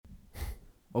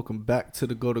Welcome back to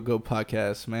the Go to Go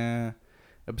podcast, man.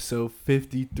 Episode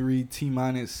 53, T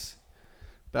minus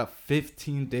about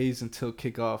 15 days until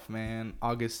kickoff, man.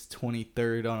 August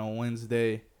 23rd on a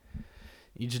Wednesday.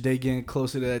 Each day getting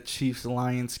closer to that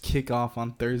Chiefs-Lions kickoff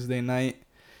on Thursday night.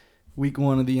 Week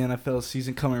 1 of the NFL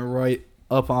season coming right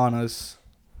up on us.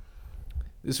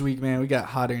 This week, man, we got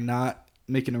Hot or Not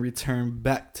making a return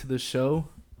back to the show.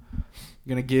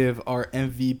 We're going to give our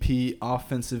MVP,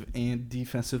 Offensive and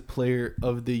Defensive Player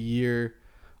of the Year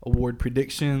award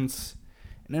predictions.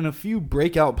 And then a few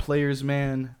breakout players,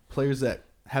 man. Players that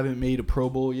haven't made a Pro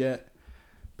Bowl yet,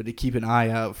 but to keep an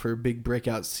eye out for a big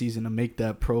breakout season to make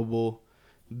that Pro Bowl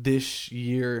this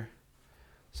year.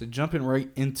 So jumping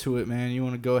right into it, man. You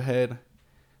want to go ahead,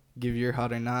 give your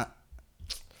Hot or Not?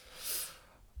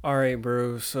 All right,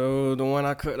 bro. So the one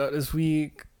I cut out this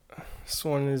week, this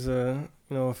one is a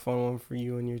fun one for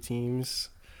you and your teams.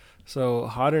 So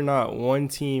hot or not, one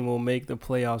team will make the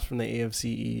playoffs from the AFC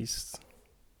East.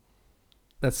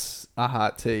 That's a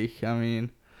hot take. I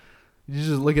mean, you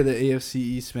just look at the AFC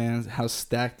East, man, how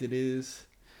stacked it is.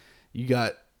 You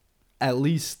got at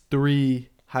least 3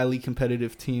 highly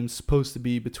competitive teams supposed to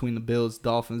be between the Bills,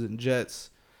 Dolphins, and Jets.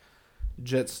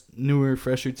 Jets, newer,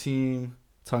 fresher team,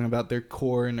 talking about their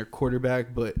core and their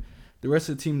quarterback, but the rest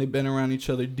of the team, they've been around each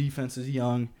other. Defense is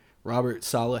young. Robert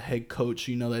Saleh, head coach,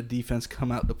 that defense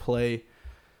come out to play.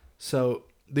 So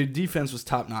their defense was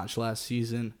top-notch last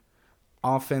season.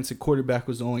 Offense and quarterback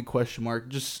was the only question mark.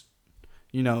 Just,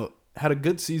 had a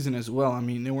good season as well. I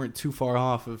mean, they weren't too far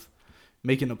off of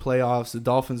making the playoffs. The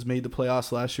Dolphins made the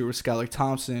playoffs last year with Skylar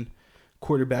Thompson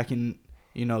quarterbacking,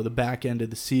 the back end of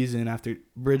the season after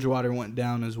Bridgewater went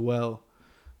down as well,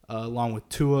 along with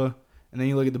Tua. And then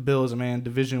you look at the Bills, man,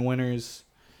 division winners.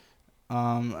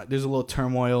 There's a little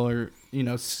turmoil or,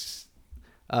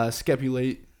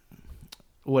 speculate,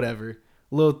 whatever.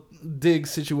 A little dig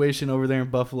situation over there in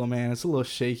Buffalo, man. It's a little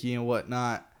shaky and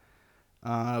whatnot.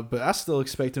 But I still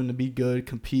expect them to be good,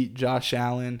 compete. Josh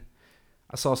Allen.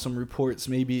 I saw some reports.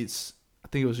 Maybe I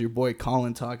think it was your boy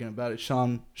Colin talking about it.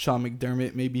 Sean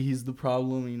McDermott, maybe he's the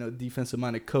problem.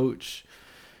 Defensive-minded coach.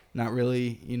 Not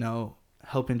really,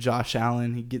 helping Josh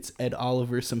Allen. He gets Ed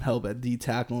Oliver some help at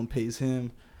D-tackle and pays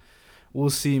him. We'll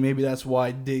see. Maybe that's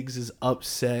why Diggs is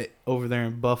upset over there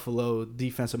in Buffalo,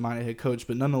 defensive-minded head coach.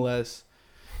 But nonetheless,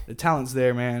 the talent's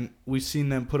there, man. We've seen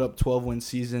them put up 12-win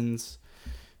seasons,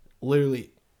 literally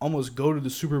almost go to the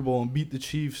Super Bowl and beat the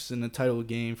Chiefs in the title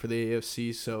game for the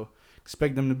AFC. So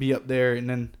expect them to be up there. And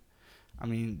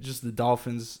then, just the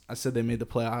Dolphins. I said they made the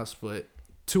playoffs, but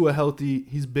Tua healthy.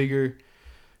 He's bigger.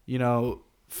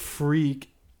 Freak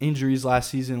injuries last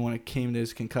season when it came to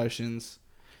his concussions.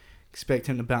 Expect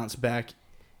him to bounce back,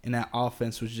 and that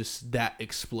offense was just that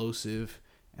explosive.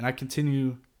 And I want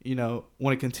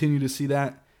to continue to see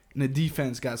that. And the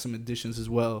defense got some additions as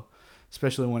well,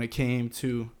 especially when it came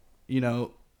to, a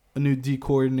new D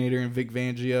coordinator in Vic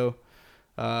Fangio.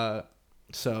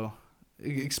 So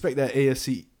expect that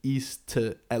AFC East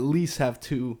to at least have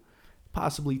 2,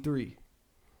 possibly 3.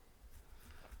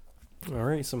 All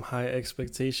right, some high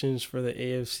expectations for the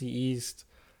AFC East.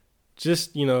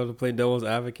 Just, to play devil's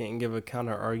advocate and give a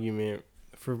counter argument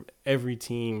for every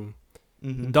team.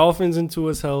 Mm-hmm. The Dolphins and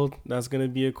Tua's health, that's going to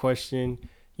be a question.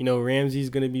 Ramsey's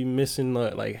going to be missing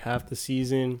like half the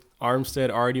season.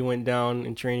 Armstead already went down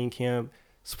in training camp.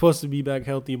 Supposed to be back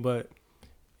healthy, but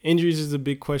injuries is a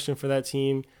big question for that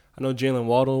team. I know Jalen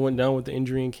Waddle went down with the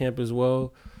injury in camp as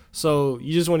well. So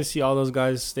you just want to see all those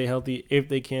guys stay healthy if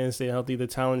they can stay healthy. The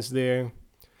talent's there.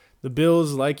 The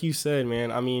Bills, like you said,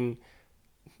 man,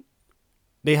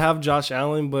 they have Josh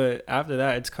Allen, but after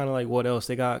that, it's kind of like what else?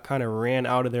 They got kind of ran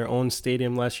out of their own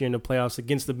stadium last year in the playoffs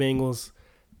against the Bengals.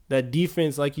 That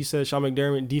defense, like you said, Sean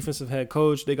McDermott, defensive head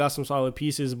coach, they got some solid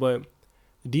pieces, but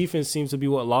the defense seems to be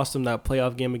what lost them that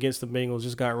playoff game against the Bengals.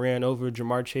 Just got ran over.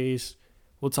 Jamar Chase,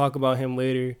 we'll talk about him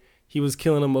later. He was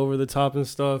killing them over the top and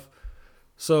stuff.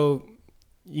 So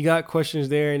you got questions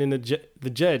there. And then the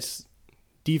Jets,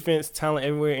 defense, talent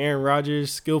everywhere. Aaron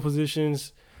Rodgers, skill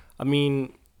positions.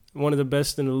 One of the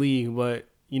best in the league. But,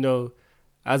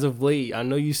 as of late, I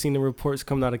know you've seen the reports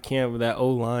coming out of camp with that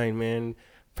O-line, man.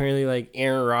 Apparently,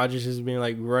 Aaron Rodgers has been,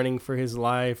 running for his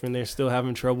life, and they're still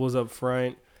having troubles up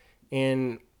front.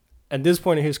 And at this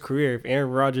point in his career, if Aaron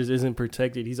Rodgers isn't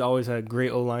protected, he's always had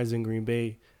great O-lines in Green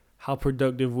Bay. How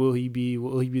productive will he be?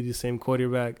 Will he be the same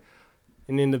quarterback?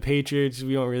 And then the Patriots,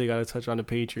 we don't really got to touch on the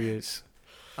Patriots.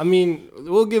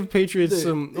 We'll give Patriots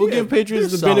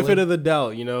the benefit of the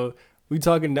doubt, We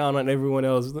talking down on everyone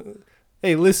else.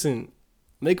 Hey, listen,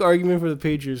 make an argument for the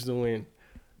Patriots to win.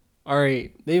 All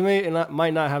right, they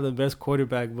might not have the best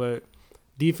quarterback, but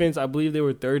Defense, I believe they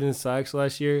were third in sacks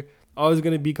last year. Always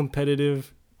going to be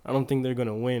competitive. I don't think they're going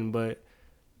to win, but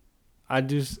I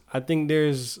think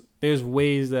there's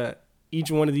ways that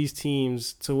each one of these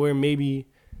teams to where maybe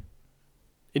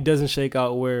it doesn't shake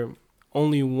out where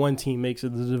only one team makes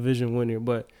it the division winner.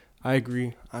 But I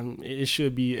agree. It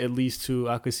should be at least 2.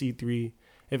 I could see 3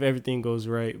 if everything goes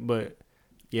right. But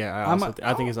yeah,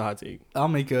 I think it's a hot take. I'll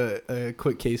make a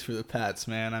quick case for the Pats,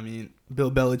 man. I mean,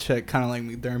 Bill Belichick, kind of like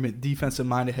McDermott,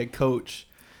 defensive-minded head coach.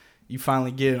 You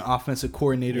finally get an offensive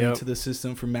coordinator into the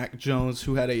system for Mac Jones,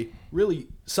 who had a really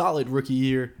solid rookie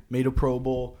year, made a Pro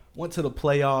Bowl, went to the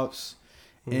playoffs,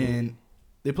 and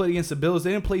they played against the Bills.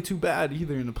 They didn't play too bad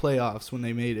either in the playoffs when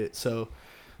they made it. So,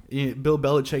 Bill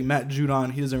Belichick, Matt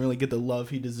Judon, he doesn't really get the love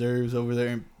he deserves over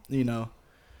there in,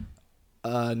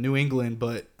 New England,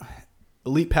 but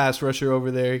elite pass rusher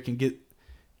over there. He can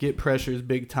get pressures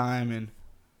big time. And,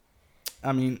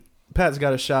 I mean, Pat's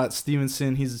got a shot.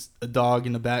 Stevenson, he's a dog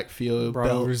in the backfield. Brought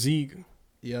over Zeke.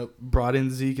 Yep, brought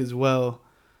in Zeke as well.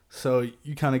 So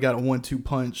you kind of got a 1-2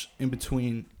 punch in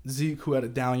between Zeke, who had a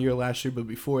down year last year, but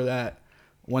before that,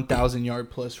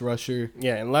 1,000-yard-plus rusher.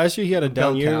 Yeah, and last year he had a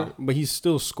down year, but he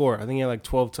still scored. I think he had like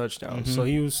 12 touchdowns. So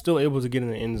he was still able to get in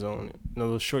the end zone.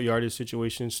 Those short yardage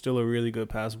situations, still a really good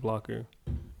pass blocker.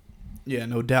 Yeah,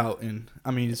 no doubt. And,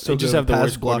 I mean, it's so just good have the pass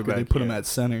worst blocker, they put him at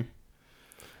center.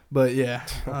 But, yeah.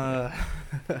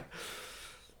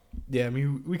 Yeah, I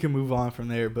mean, we can move on from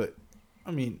there. But,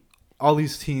 I mean, all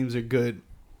these teams are good.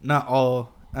 Not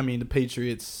all. I mean, the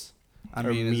Patriots, are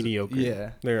mediocre.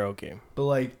 Yeah. They're okay. But,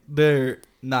 like, they're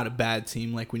not a bad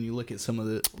team, like, when you look at some of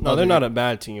the... No, they're not a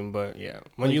bad team, but, yeah.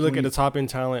 When you look at the top-end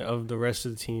talent of the rest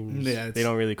of the teams, they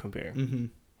don't really compare.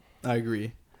 I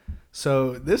agree.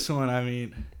 So, this one, I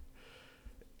mean...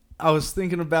 I was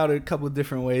thinking about it a couple of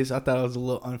different ways. I thought it was a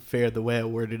little unfair the way I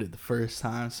worded it the first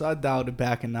time, so I dialed it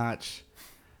back a notch.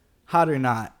 Hot or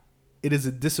not, it is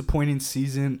a disappointing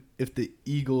season if the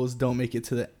Eagles don't make it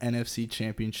to the NFC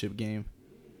Championship game.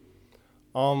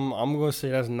 I'm going to say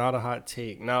that's not a hot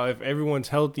take. Now, if everyone's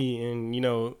healthy and,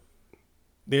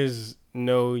 there's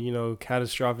no,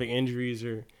 catastrophic injuries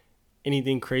or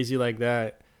anything crazy like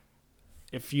that,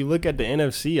 if you look at the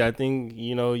NFC, I think,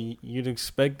 you'd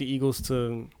expect the Eagles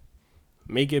to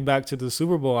make it back to the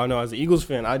Super Bowl. I know as an Eagles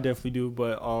fan, I definitely do,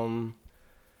 but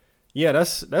yeah,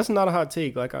 that's not a hot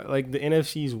take. Like the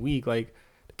NFC's weak. Like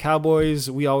the Cowboys,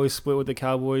 we always split with the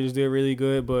Cowboys. They're really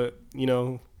good, but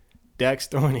Dak's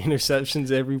throwing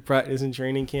interceptions every practice and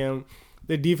training camp.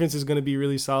 Their defense is going to be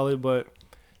really solid, but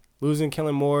losing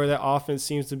Kellen Moore, that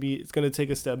offense it's going to take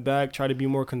a step back, try to be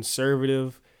more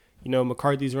conservative.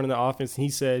 McCarthy's running the offense, and he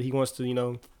said he wants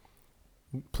to,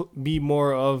 be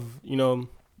more of,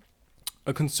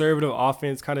 a conservative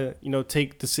offense, kind of,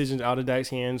 take decisions out of Dak's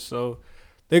hands. So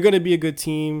they're going to be a good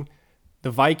team. The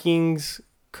Vikings,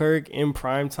 Kirk in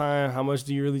prime time, how much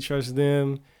do you really trust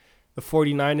them? The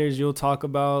 49ers, you'll talk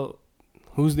about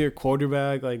who's their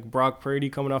quarterback, like Brock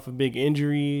Purdy coming off a big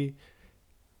injury.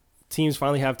 Teams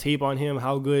finally have tape on him.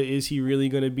 How good is he really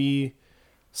going to be?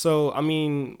 So, I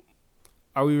mean,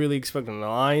 are we really expecting the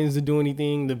Lions to do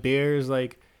anything? The Bears,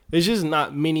 there's just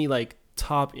not many,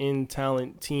 top-end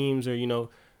talent teams or,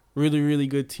 really, really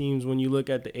good teams when you look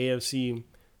at the AFC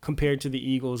compared to the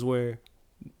Eagles, where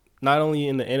not only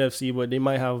in the NFC, but they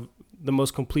might have the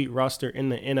most complete roster in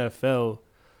the NFL.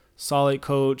 Solid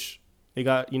coach. They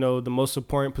got, the most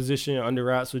important position under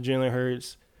wraps with Jalen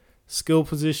Hurts. Skill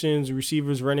positions,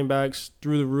 receivers, running backs,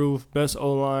 through the roof. Best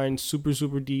O-line, super,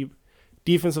 super deep.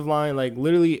 Defensive line,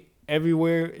 literally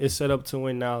everywhere is set up to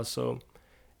win now. So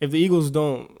if the Eagles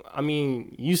don't, I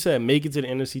mean, you said make it to the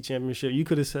NFC Championship. You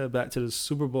could have said back to the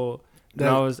Super Bowl.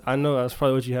 I know that's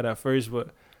probably what you had at first, but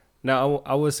now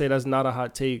I would say that's not a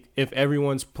hot take. If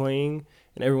everyone's playing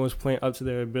and everyone's playing up to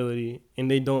their ability and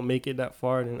they don't make it that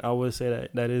far, then I would say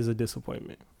that is a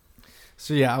disappointment.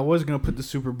 So, yeah, I was going to put the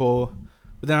Super Bowl,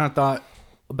 but then I thought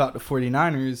about the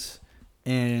 49ers,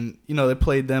 and, they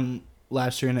played them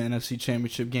last year in the NFC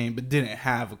Championship game, but didn't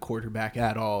have a quarterback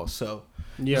at all. So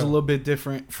it's a little bit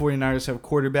different. 49ers have a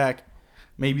quarterback.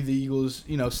 Maybe the Eagles,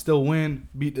 still win,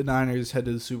 beat the Niners, head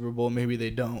to the Super Bowl. Maybe they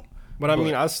don't. But I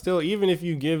mean, even if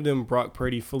you give them Brock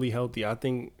Purdy fully healthy, I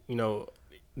think,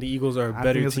 the Eagles are a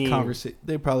better team.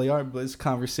 They probably are, but it's a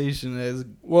conversation that is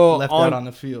left out on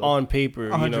the field. On paper,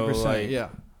 100%, yeah.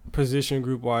 Position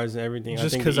group wise and everything.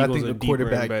 Just because I think the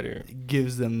quarterback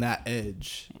gives them that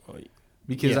edge.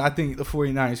 Because I think the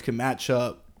 49ers can match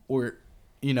up or,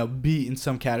 beat in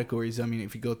some categories. I mean,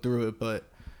 if you go through it, but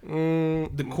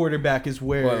the quarterback is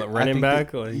where running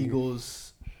back, the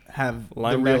Eagles have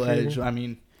the real edge. I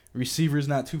mean, Receiver's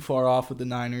not too far off with the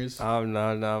Niners.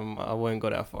 No, I wouldn't go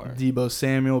that far. Debo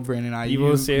Samuel, Brandon Ayuk.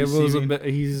 Debo Samuel's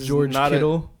he's George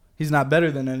Kittle. He's not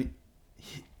better than any.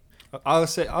 I'll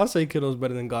say Kittle's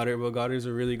better than Goddard, but Goddard's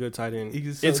a really good tight end.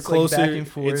 It's closer. Like back and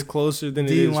forth. It's closer than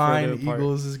it is D-line,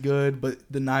 Eagles is good, but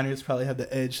the Niners probably have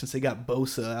the edge since they got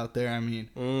Bosa out there. I mean,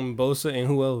 Bosa and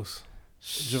who else?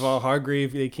 Javon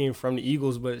Hargrave. They came from the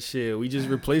Eagles, but shit, we just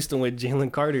replaced them with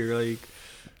Jalen Carter. Like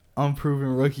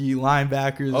unproven rookie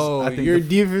linebackers. Oh, I think your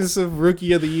defensive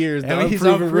rookie of the year is the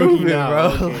unproven rookie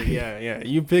now. Bro. Okay, yeah.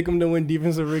 You pick him to win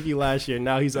defensive rookie last year.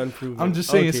 Now he's unproven. I'm just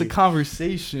saying it's a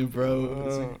conversation,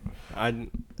 bro.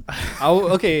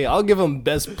 I'll give him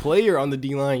best player on the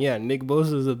D line. Yeah, Nick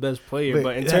Bosa is the best player,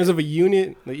 but in terms of a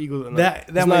unit, the Eagles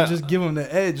that might just give him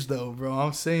the edge, though, bro.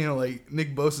 I'm saying like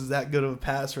Nick Bosa's that good of a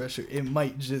pass rusher, it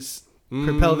might just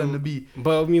propel them to be.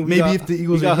 But I mean, if the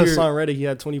Eagles got Hassan Reddick, he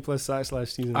had 20+ sacks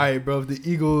last season. All right, bro. If the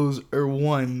Eagles are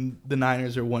 1, the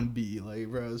Niners are 1B. Like,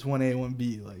 bro, it's 1A,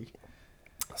 1B. Like,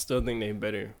 I still think they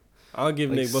better. I'll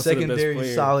give Nick Bosa the best secondary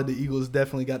player. Solid. The Eagles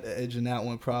definitely got the edge in that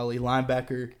one. Probably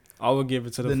linebacker. I would give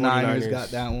it to the 49ers. Niners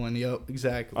got that one. Yep,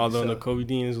 exactly. Although Nakobe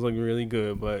Dean is looking really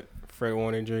good, but Fred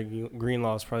Warner and Dre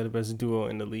Greenlaw is probably the best duo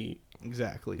in the league.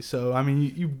 Exactly. So I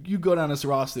mean, you go down this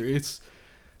roster.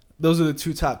 Those are the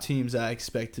 2 top teams that I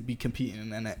expect to be competing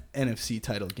in an NFC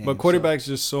title game. But quarterback's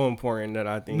just so important that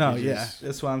I think.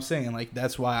 That's what I'm saying. Like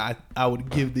that's why I would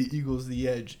give the Eagles the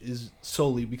edge is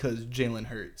solely because Jalen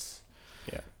Hurts.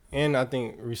 Yeah, and I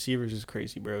think receivers is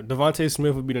crazy, bro. Devontae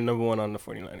Smith would be the number 1 on the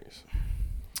 49ers.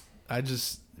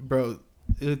 Bro,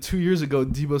 2 years ago,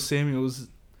 Debo Samuel was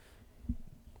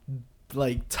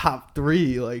like top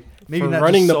 3, like maybe for not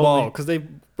running the ball because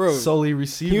solely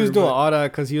receiver. He was doing all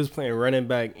that because he was playing running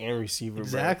back and receiver.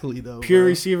 Exactly, bro. Though. Pure bro.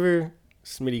 receiver,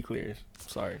 Smitty clears.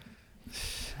 Sorry.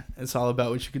 It's all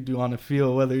about what you could do on the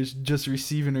field, whether it's just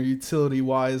receiving or utility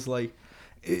wise. Like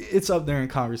it's up there in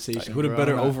conversation. Like, who the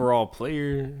better overall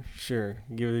player? Sure,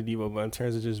 give it to Debo. But in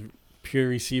terms of just pure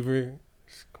receiver,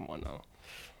 come on now.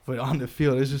 But on the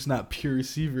field, it's just not pure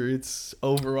receiver. It's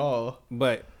overall.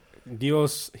 But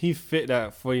Dios, he fit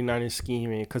that 49ers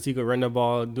scheme because he could run the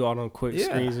ball, do all them quick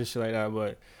screens and shit like that.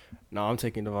 But no, I'm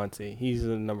taking Devontae. He's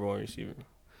the number 1 receiver.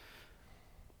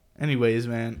 Anyways,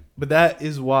 man. But that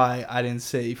is why I didn't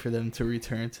say for them to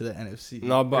return to the NFC.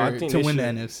 No, but I think to win the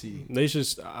NFC. They should.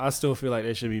 I still feel like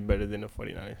they should be better than the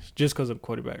 49ers just because of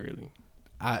quarterback, really.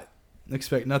 I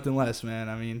expect nothing less, man.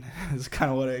 I mean, it's kind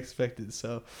of what I expected.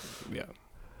 So, yeah.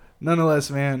 Nonetheless,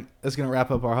 man, that's going to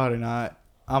wrap up our Hot or Not.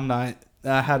 I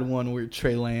had one where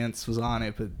Trey Lance was on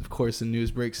it, but of course the news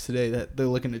breaks today that they're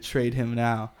looking to trade him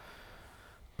now.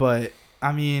 But,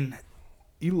 I mean,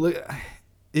 you look,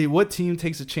 what team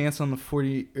takes a chance on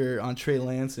on Trey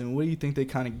Lance, and what do you think they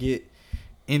kind of get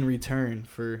in return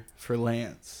for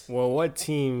Lance? Well, what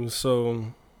team? So,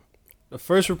 the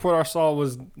first report I saw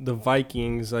was the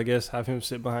Vikings, I guess, have him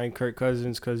sit behind Kirk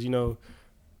Cousins because,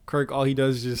 Kirk, all he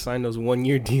does is just sign those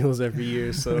 1-year deals every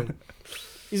year. So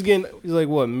he's like,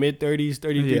 what, mid-30s,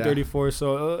 33, 34.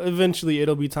 So eventually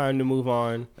it'll be time to move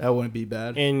on. That wouldn't be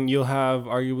bad. And you'll have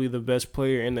arguably the best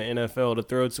player in the NFL to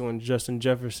throw to in Justin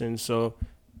Jefferson. So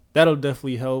that'll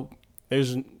definitely help.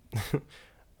 I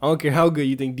don't care how good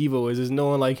you think Devo is. There's no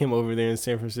one like him over there in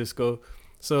San Francisco.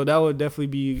 So that would definitely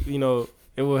be,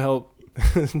 it will help.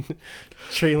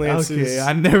 Trey Lance's. Okay,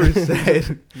 I never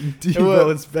said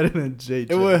Devo is better than Jay.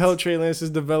 It will help Trey Lance's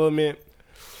development.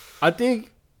 I think,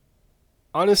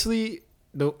 honestly,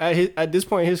 at this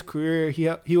point in his career,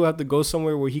 he will have to go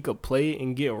somewhere where he could play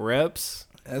and get reps.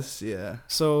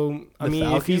 So I mean,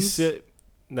 Falcons?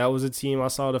 That was a team I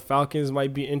saw. The Falcons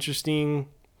might be interesting.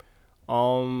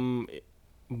 But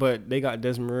they got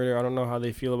Desmond Ridder. I don't know how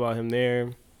they feel about him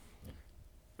there.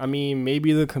 I mean,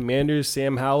 maybe the Commanders,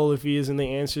 Sam Howell, if he isn't the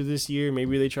answer this year,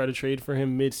 maybe they try to trade for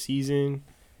him mid-season.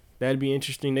 That'd be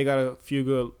interesting. They got a few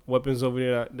good weapons over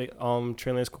there that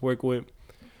Trey Lance could work with.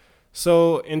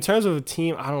 So, in terms of a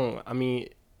team,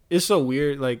 it's so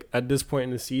weird, like, at this point in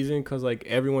the season because, like,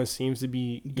 everyone seems to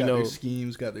be, got their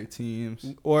schemes, got their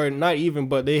teams. Or not even,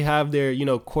 but they have their,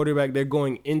 quarterback they're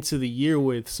going into the year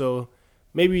with. So,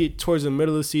 maybe towards the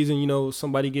middle of the season,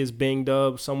 somebody gets banged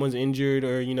up, someone's injured,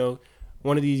 or,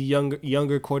 one of these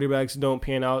younger quarterbacks don't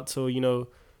pan out so,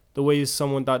 the way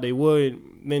someone thought they would.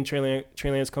 Then Trey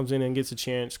Lance comes in and gets a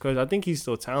chance because I think he's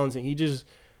still talented.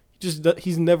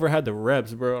 He's never had the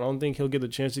reps, bro. I don't think he'll get the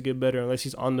chance to get better unless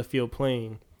he's on the field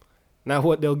playing. Now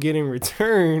what they'll get in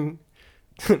return,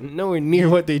 nowhere near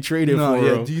what they traded for.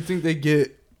 Yeah. Do you think they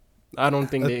get I don't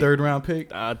think a third-round pick?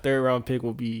 A third-round pick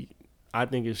will be – I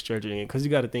think it's stretching it because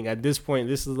you got to think at this point,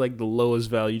 this is like the lowest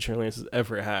value Trey Lance has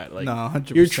ever had. Like,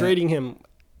 100%. You're trading him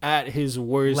at his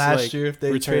worst. Last year, if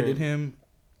they return. traded him,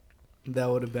 that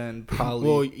would have been probably.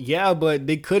 Well, yeah, but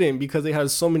they couldn't because they had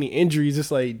so many injuries.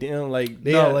 It's like, damn, like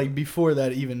like before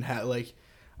that even had like,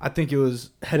 I think it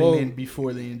was heading in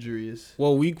before the injuries.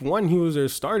 Well, week 1 he was their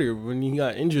starter when he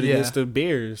got injured against the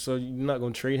Bears. So you're not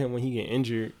gonna trade him when he get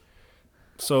injured.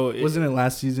 So wasn't it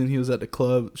last season he was at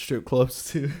the strip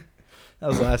clubs too? That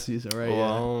was last season, right?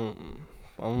 Well, yeah.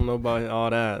 I don't know about all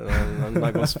that. I'm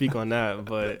not gonna speak on that,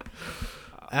 but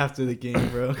after the game,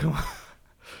 bro, come on.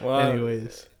 Well,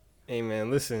 anyways. Hey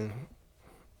man, listen.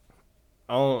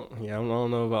 I don't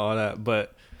know about all that,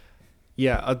 but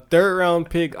yeah, a 3rd round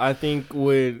pick I think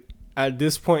would at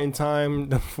this point in time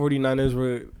the 49ers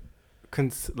were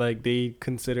they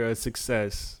consider a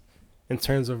success in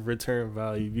terms of return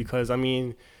value, because I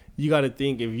mean, you got to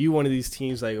think, if you one of these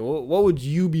teams, like what would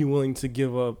you be willing to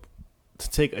give up to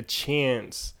take a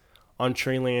chance on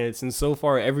Trey Lance? And so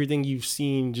far everything you've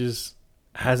seen just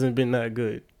hasn't been that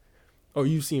good. Or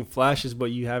you've seen flashes,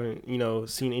 but you haven't,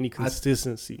 seen any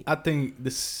consistency. I think the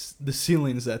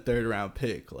ceiling is that 3rd round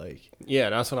pick. Like, yeah,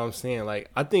 that's what I'm saying. Like,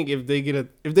 I think if they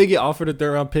get offered a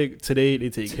 3rd round pick today, they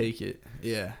take it.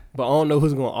 Yeah, but I don't know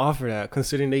who's gonna offer that,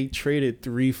 considering they traded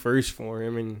 3 firsts for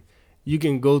him, and you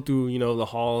can go through, the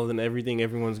halls and everything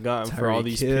everyone's gotten for all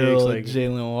these picks, like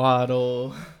Jalen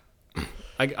Waddle.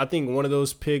 I think one of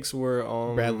those picks were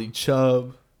Bradley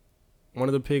Chubb. One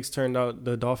of the picks turned out,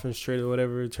 the Dolphins traded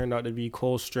whatever, turned out to be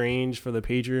Cole Strange for the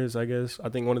Patriots, I guess. I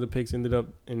think one of the picks ended up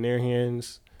in their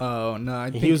hands. Oh, no. I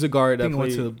think he was a guard that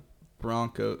went to the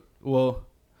Broncos. Well,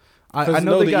 I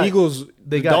know the Eagles,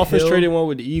 the Dolphins Hill. traded one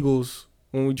with the Eagles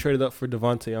when we traded up for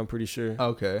Devontae, I'm pretty sure.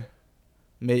 Okay.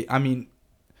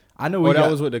 I know that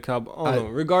was with the Cowboys.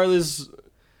 Regardless,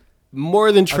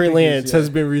 more than Trey Lance has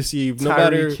been received, no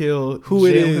matter who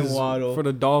it is Waddle, for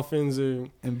the Dolphins and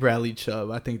Bradley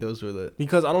Chubb. I think those were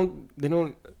because I don't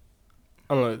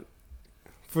know.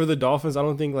 For the Dolphins, I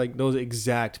don't think like those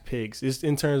exact picks. It's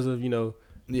in terms of,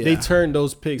 they turned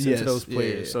those picks into those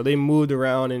players. Yeah. So they moved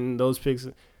around in those picks.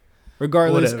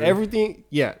 Regardless, everything,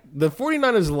 the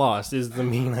 49ers lost is the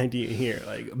main idea here,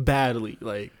 like badly.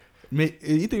 Like, you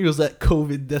think it was that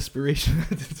COVID desperation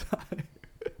at the time?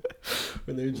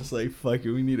 Where they're just like, fuck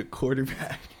it, we need a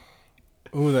quarterback.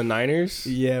 Ooh, the Niners?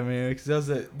 Yeah, man, because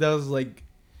that was like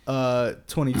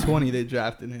 2020 they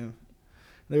drafted him.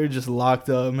 They were just locked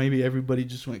up. Maybe everybody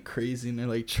just went crazy, and they're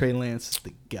like, Trey Lance is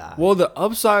the guy. Well, the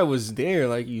upside was there,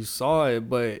 like you saw it,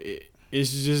 but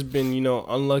it's just been,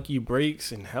 unlucky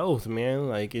breaks and health, man.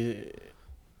 Like,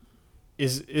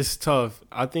 it's tough.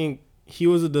 I think he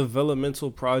was a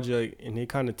developmental project, and they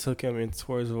kind of took him in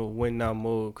towards a win-now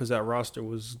mode because that roster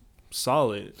was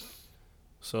solid.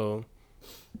 So,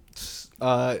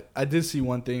 I did see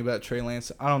one thing about Trey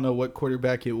Lance. I don't know what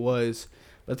quarterback it was,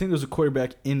 but I think there was a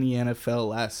quarterback in the NFL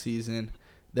last season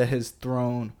that has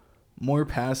thrown more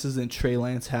passes than Trey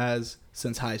Lance has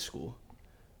since high school.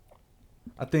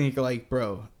 I think, like,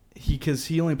 bro, because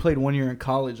he only played 1 year in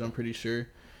college, I'm pretty sure,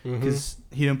 because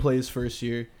he didn't play his first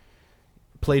year.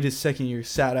 Played his second year,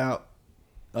 sat out.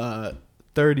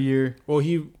 Third year. Well,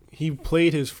 he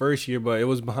played his first year, but it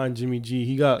was behind Jimmy G.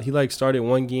 He started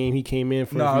one game. He came in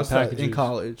for a few packages. In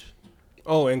college.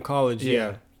 Oh, in college,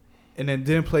 yeah. And then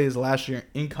didn't play his last year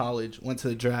in college. Went to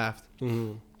the draft.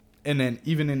 Mm-hmm. And then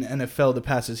even in the NFL, the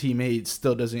passes he made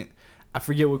still doesn't. I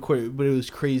forget what quarter, but it was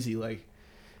crazy. Like,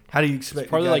 how do you expect? It's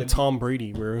probably like Tom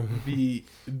Brady, bro. Be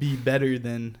better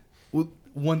than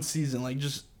one season, like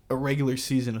just a regular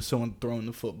season of someone throwing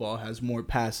the football has more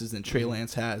passes than Trey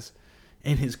Lance has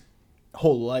in his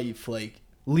whole life, like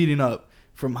leading up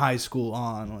from high school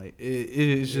on. Like it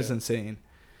is just insane.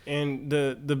 And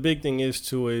the big thing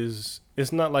is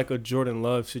it's not like a Jordan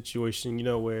Love situation,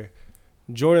 where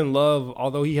Jordan Love,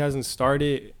 although he hasn't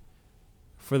started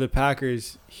for the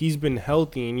Packers, he's been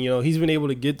healthy and he's been able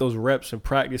to get those reps and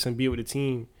practice and be with the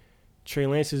team. Trey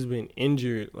Lance has been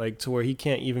injured, like to where he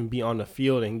can't even be on the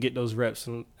field and get those reps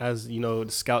as the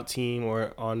scout team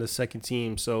or on the second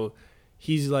team. So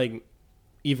he's like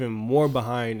even more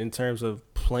behind in terms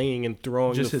of playing and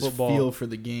throwing just the football. Just his feel for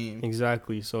the game.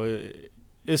 Exactly. So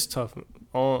it's tough.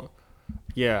 I'm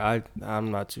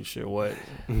not too sure what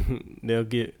they'll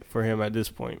get for him at this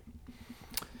point.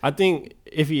 I think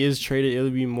if he is traded,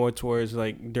 it'll be more towards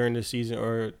like during the season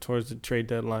or towards the trade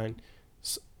deadline.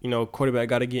 Quarterback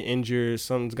got to get injured.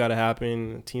 Something's got to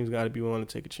happen. The team's got to be willing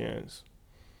to take a chance.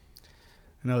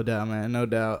 No doubt, man. No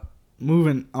doubt.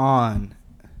 Moving on.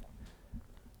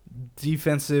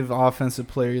 Defensive, offensive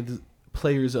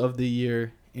players of the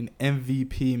year in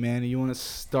MVP, man. You want to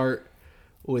start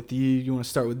with you? You want to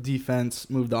start with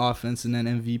defense, move to offense, and then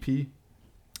MVP?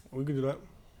 We can do that.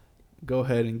 Go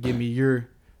ahead and give me your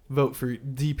vote for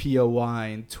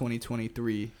DPOY in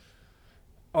 2023.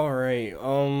 All right.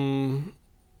 I'm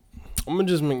gonna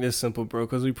just make this simple, bro,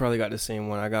 because we probably got the same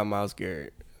one. I got Myles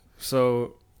Garrett.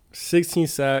 So 16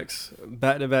 sacks,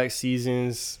 back-to-back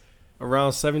seasons,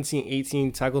 around 17,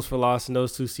 18 tackles for loss in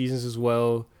those 2 seasons as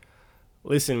well.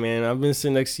 Listen, man, I've been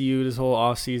sitting next to you this whole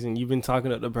offseason. You've been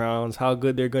talking up the Browns, how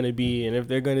good they're going to be. And if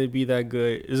they're going to be that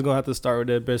good, it's going to have to start with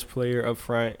their best player up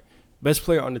front. Best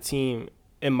player on the team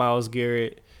in Myles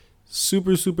Garrett.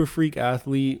 Super, super freak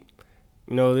athlete.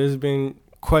 You know, there's been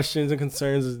questions and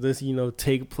concerns of this, you know,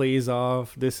 take plays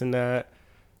off, this and that.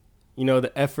 You know,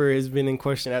 the effort has been in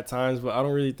question at times, but I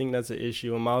don't really think that's an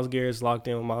issue. When Myles Garrett's locked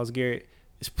in, when Myles Garrett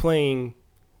is playing,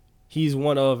 he's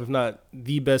one of, if not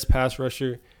the best pass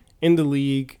rusher in the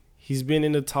league. He's been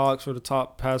in the talks for the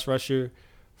top pass rusher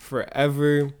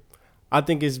forever. I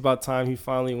think it's about time he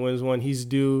finally wins one. He's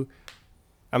due.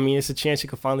 I mean, it's a chance he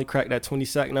could finally crack that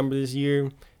 20-sack number this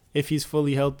year. If he's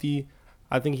fully healthy,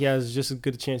 I think he has just as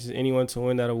good a chance as anyone to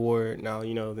win that award. Now,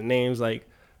 you know, the names like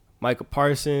Micah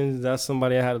Parsons, that's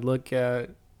somebody I had to look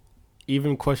at.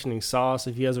 Even questioning Sauce,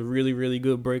 if he has a really, really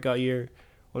good breakout year.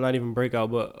 Well, not even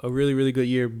breakout, but a really, really good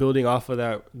year building off of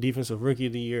that defensive rookie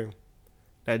of the year.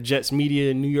 That Jets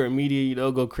media, New York media,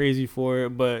 they'll go crazy for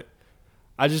it. But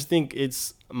I just think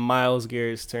it's Myles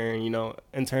Garrett's turn, you know,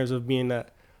 in terms of being that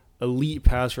elite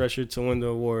pass rusher to win the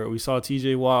award. We saw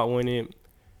TJ Watt win it.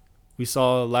 We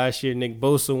saw last year Nick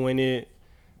Bosa win it.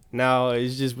 Now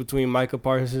it's just between Micah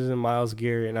Parsons and Myles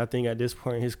Garrett. And I think at this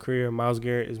point in his career, Myles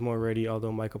Garrett is more ready,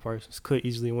 although Micah Parsons could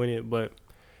easily win it. But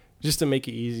just to make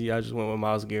it easy, I just went with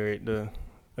Myles Garrett to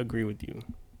agree with you.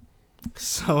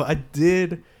 So I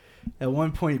did at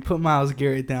one point put Myles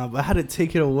Garrett down, but I had to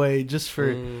take it away just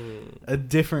for a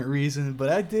different reason. But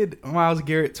I did Myles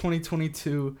Garrett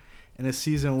 2022 in a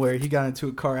season where he got into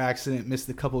a car accident, missed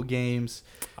a couple games.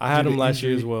 I had him last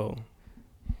year as well.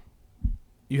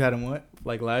 You had him what?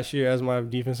 Like last year as my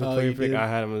defensive player pick, I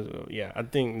had him as well. Yeah, I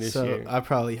think this year. I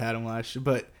probably had him last year.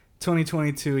 But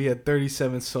 2022, he had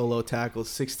 37 solo tackles,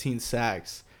 16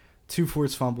 sacks, 2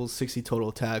 forced fumbles, 60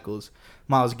 total tackles.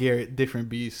 Myles Garrett, different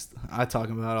beast. I talk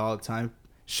about it all the time.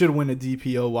 Should win a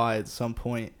DPOY at some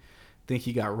point. Think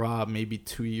he got robbed maybe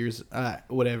 2 years,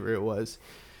 whatever it was.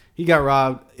 He got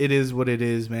robbed. It is what it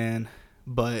is, man.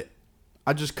 But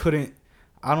I just couldn't.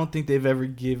 I don't think they've ever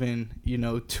given,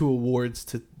 2 awards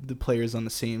to the players on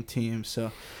the same team.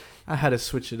 So I had to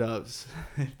switch it up,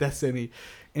 if that's any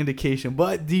indication.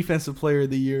 But Defensive Player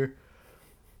of the Year,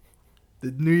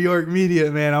 the New York media,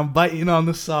 man, I'm biting on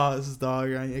the sauce,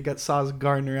 dog. I got Sauce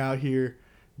Gardner out here.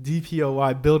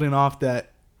 DPOY building off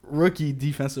that rookie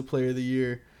Defensive Player of the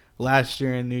Year last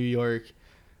year in New York.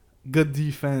 Good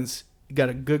defense. Got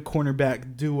a good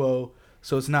cornerback duo.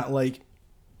 So it's not like,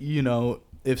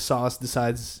 if Sauce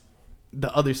decides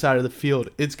the other side of the field,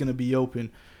 it's going to be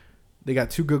open. They got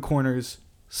 2 good corners.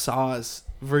 Sauce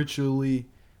virtually,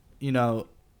 just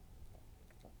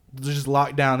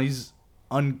locked down. He's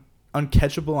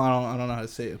uncatchable. I don't know how to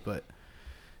say it, but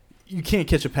you can't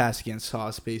catch a pass against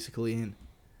Sauce, basically. And,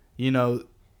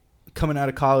 coming out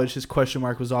of college, his question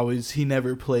mark was always he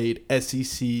never played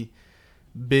SEC,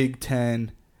 Big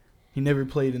Ten. He never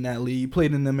played in that league. He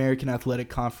played in the American Athletic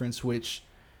Conference, which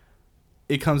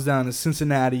it comes down to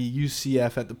Cincinnati,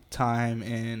 UCF at the time,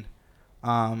 and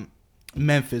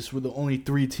Memphis were the only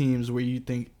 3 teams where you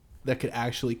think that could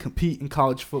actually compete in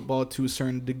college football to a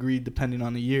certain degree, depending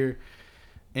on the year.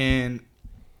 And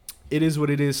it is what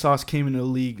it is. Sauce came into the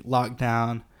league locked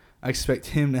down. I expect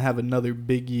him to have another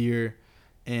big year,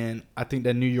 and I think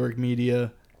that New York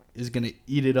media is going to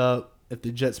eat it up. If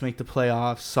the Jets make the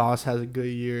playoffs, Sauce has a good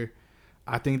year.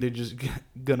 I think they're just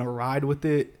going to ride with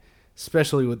it,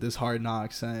 especially with this Hard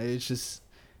Knocks. It's just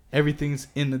everything's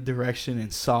in the direction,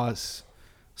 and Sauce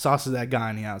is that guy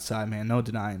on the outside, man. No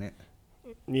denying it.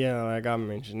 Yeah, like I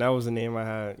mentioned, that was the name I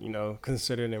had,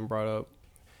 considered and brought up.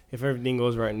 If everything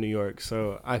goes right in New York,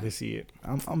 so I could see it.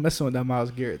 I'm messing with that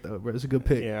Myles Garrett, though, bro. It's a good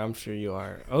pick. Yeah, I'm sure you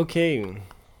are. Okay,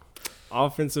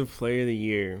 Offensive Player of the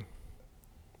Year.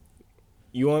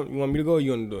 You want me to go or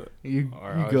you want to do it? You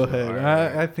go ahead.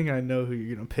 Right. I think I know who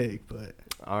you're going to pick, but.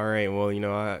 All right, well,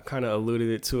 I kind of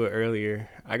alluded to it earlier.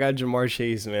 I got Jamar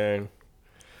Chase, man.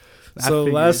 So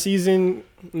last season,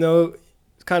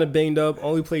 kind of banged up,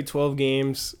 only played 12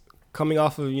 games. Coming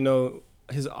off of,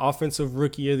 his Offensive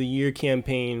Rookie of the Year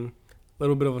campaign, a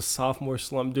little bit of a sophomore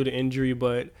slump due to injury,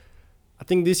 but I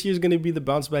think this year's going to be the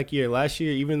bounce back year. Last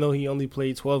year, even though he only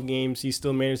played 12 games, he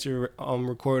still managed to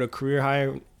record a career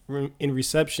high in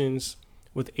receptions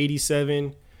with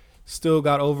 87. Still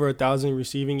got over 1,000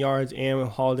 receiving yards and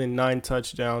hauled in 9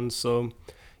 touchdowns. So,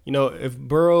 if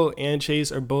Burrow and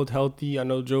Chase are both healthy, I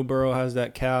know Joe Burrow has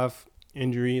that calf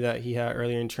injury that he had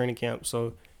earlier in training camp.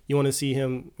 So you want to see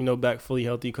him, back fully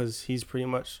healthy because he's pretty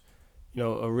much,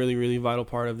 a really, really vital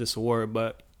part of this award.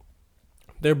 But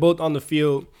they're both on the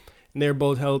field and they're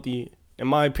both healthy. In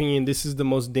my opinion, this is the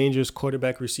most dangerous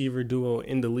quarterback-receiver duo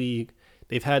in the league.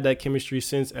 They've had that chemistry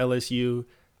since LSU.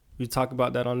 We talk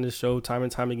about that on this show time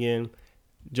and time again.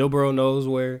 Joe Burrow knows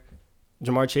where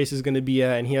Jamar Chase is going to be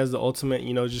at, and he has the ultimate,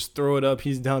 just throw it up.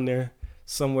 He's down there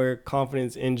somewhere,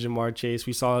 confidence in Jamar Chase.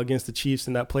 We saw against the Chiefs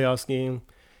in that playoffs game,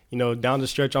 down the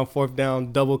stretch on fourth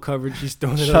down, double coverage. He's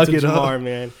throwing it up to Jamar,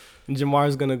 man. And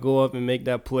Jamar's going to go up and make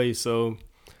that play. So,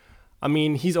 I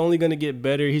mean, he's only going to get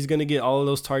better. He's going to get all of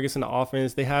those targets in the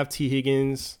offense. They have T.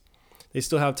 Higgins. They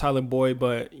still have Tyler Boyd.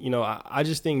 But, I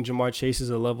just think Jamar Chase is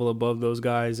a level above those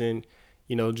guys. And,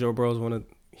 Joe Burrow's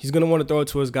he's going to want to throw it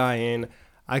to his guy. And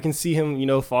I can see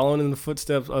him, following in the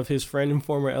footsteps of his friend and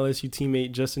former LSU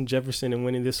teammate Justin Jefferson and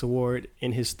winning this award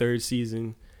in his third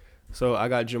season. So I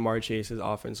got Jamar Chase as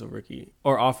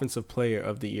offensive player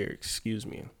of the year, excuse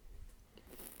me.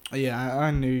 Yeah,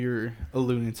 I knew you were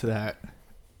alluding to that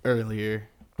earlier,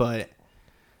 but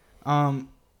a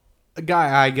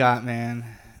guy I got,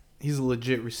 man, he's a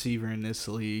legit receiver in this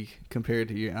league compared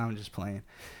to you. I'm just playing.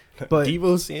 But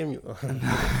Deebo Samuel.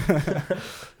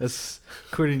 That's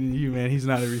according to you, man. He's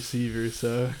not a receiver,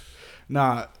 so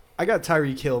I got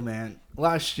Tyreek Hill, man.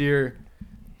 Last year,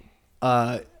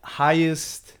 it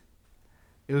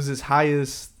was his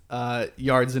highest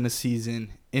yards in a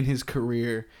season in his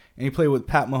career, and he played with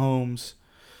Pat Mahomes,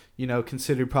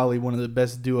 considered probably one of the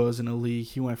best duos in the league.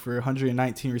 He went for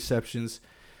 119 receptions,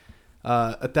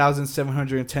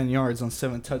 1,710 yards on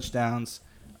 7 touchdowns.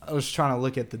 I was trying to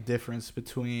look at the difference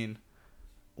between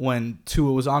when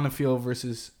Tua was on the field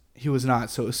versus he was not.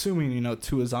 So assuming,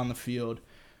 Tua's on the field,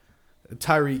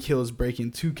 Tyreek Hill is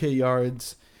breaking 2K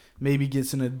yards, maybe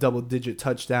gets into double-digit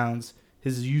touchdowns.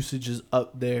 His usage is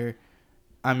up there.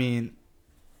 I mean,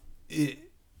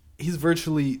 he's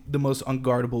virtually the most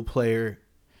unguardable player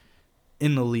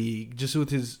in the league, just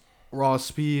with his raw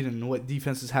speed and what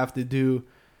defenses have to do.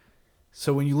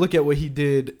 So when you look at what he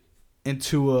did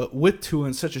with Tua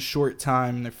in such a short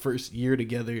time, in their first year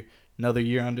together, another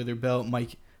year under their belt,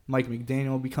 Mike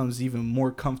McDaniel becomes even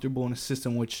more comfortable in a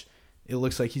system which it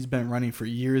looks like he's been running for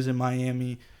years in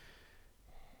Miami.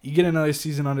 You get another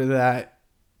season under that,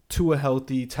 Tua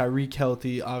healthy, Tyreek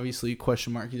healthy, obviously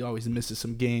question mark. He always misses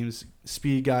some games,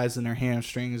 speed guys in their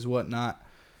hamstrings, whatnot.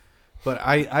 But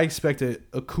I expect a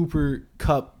Cooper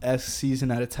Kupp-esque season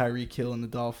out of Tyreek Hill and the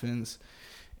Dolphins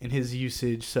in his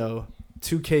usage. So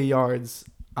 2K yards,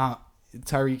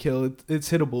 Tyreek Hill,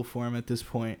 it's hittable for him at this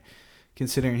point,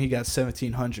 considering he got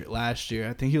 1,700 last year.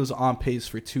 I think he was on pace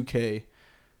for 2K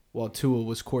while Tua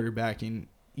was quarterbacking,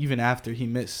 even after he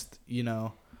missed,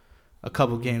 a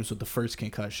couple games with the first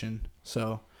concussion.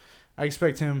 So I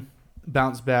expect him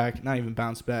bounce back, not even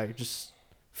bounce back, just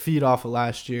feed off of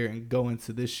last year and go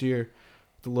into this year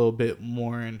with a little bit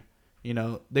more. And,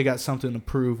 they got something to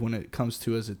prove when it comes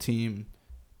to as a team,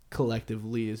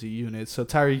 collectively as a unit. So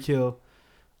Tyreek Hill,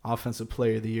 offensive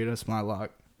player of the year, that's my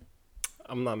lock.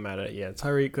 I'm not mad at it. Yeah,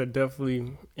 Tyreek could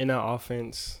definitely, in that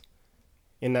offense,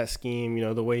 in that scheme,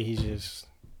 the way he's just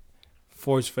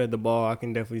force-fed the ball, I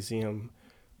can definitely see him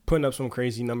putting up some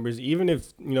crazy numbers. Even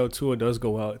if, Tua does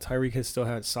go out, Tyreek has still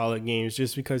had solid games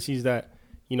just because he's that,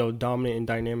 dominant and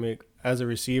dynamic as a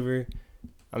receiver.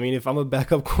 I mean, if I'm a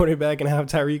backup quarterback and I have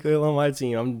Tyreek Hill on my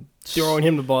team, I'm throwing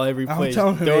him the ball every play. I'm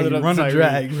telling him, hey, run a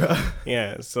drag, bro.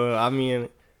 Yeah, so, I mean,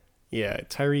 yeah,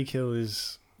 Tyreek Hill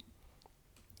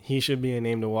he should be a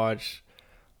name to watch.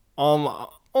 I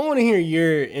want to hear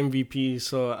your MVP,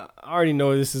 so I already know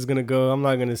where this is going to go. I'm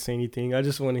not going to say anything. I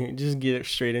just want to just get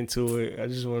straight into it. I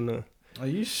just want to. Are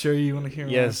you sure you want to hear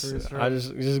mine first? Yes, I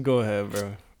just go ahead,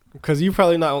 bro. Because you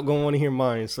probably not going to want to hear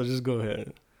mine, so just go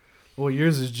ahead. Well,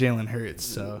 yours is Jalen Hurts,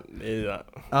 so. It's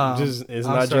not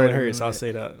Jalen Hurts, I'll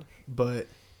say that. But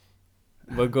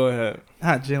go ahead.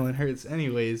 Not Jalen Hurts.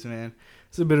 Anyways, man,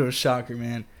 it's a bit of a shocker,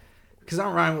 man. Because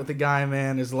I'm riding with the guy,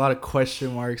 man. There's a lot of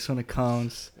question marks when it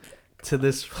comes to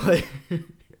this player.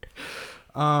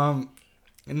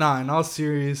 In all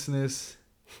seriousness,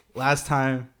 last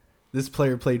time this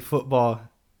player played football,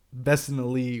 best in the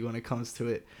league when it comes to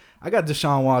it. I got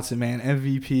Deshaun Watson, man,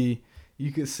 MVP.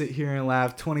 You could sit here and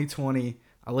laugh. 2020,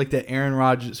 I looked at Aaron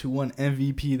Rodgers, who won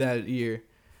MVP that year.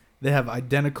 They have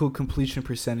identical completion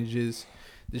percentages.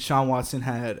 Deshaun Watson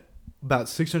had about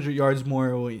 600 yards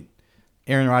more.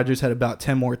 Aaron Rodgers had about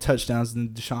 10 more touchdowns than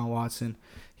Deshaun Watson.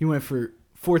 He went for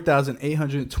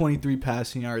 4,823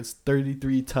 passing yards,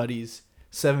 33 tutties,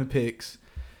 7 picks.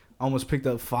 almost picked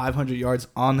up 500 yards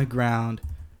on the ground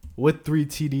with 3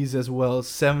 TDs as well,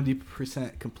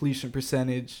 70% completion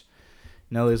percentage.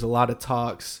 There's a lot of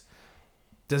talks.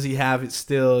 Does he have it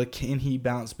still? Can he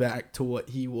bounce back to what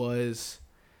he was?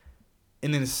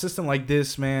 And in a system like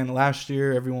this, man, last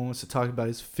year everyone wants to talk about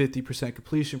his 50%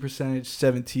 completion percentage,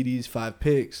 7 TDs, 5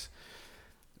 picks.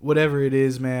 Whatever it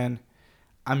is, man.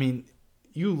 I mean,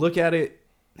 you look at it,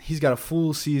 he's got a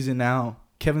full season now.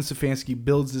 Kevin Stefanski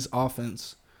builds this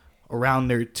offense around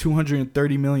their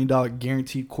 $230 million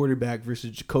guaranteed quarterback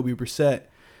versus Jacoby Brissett,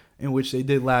 in which they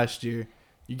did last year.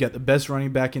 You got the best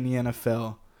running back in the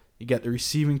NFL. You got the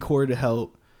receiving core to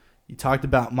help. You talked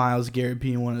about Myles Garrett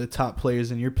being one of the top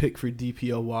players in your pick for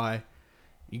DPOY.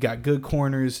 You got good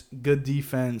corners, good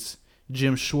defense.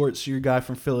 Jim Schwartz, your guy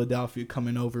from Philadelphia,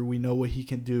 coming over. We know what he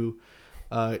can do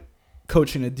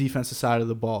coaching the defensive side of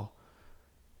the ball.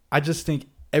 I just think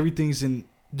everything's in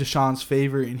Deshaun's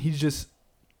favor, and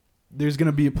there's going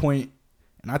to be a point,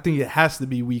 and I think it has to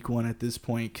be week 1 at this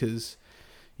point because,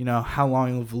 how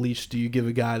long of a leash do you give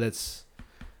a guy that's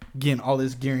getting all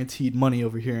this guaranteed money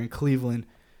over here in Cleveland?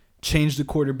 Change the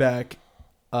quarterback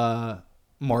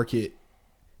market.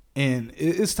 And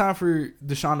it's time for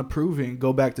Deshaun to prove it and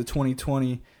go back to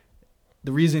 2020.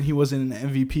 The reason he wasn't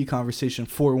in the MVP conversation,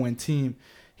 4-win team,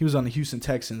 he was on the Houston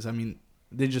Texans. I mean,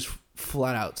 they just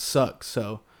flat out suck.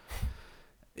 So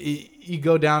you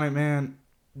go down it, man.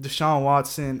 Deshaun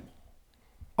Watson,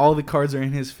 all the cards are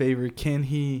in his favor. Can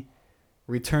he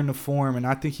return to form? And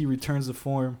I think he returns to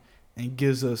form and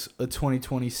gives us a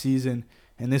 2020 season.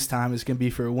 And this time it's going to be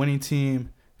for a winning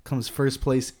team, comes first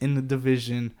place in the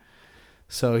division.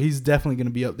 So he's definitely going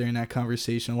to be up there in that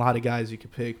conversation. A lot of guys you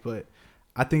could pick, but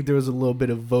I think there was a little bit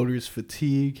of voters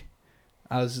fatigue.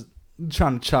 I was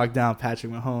trying to chalk down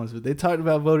Patrick Mahomes, but they talked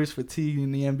about voters fatigue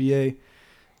in the NBA.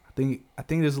 I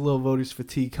think there's a little voters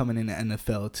fatigue coming in the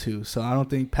NFL too. So I don't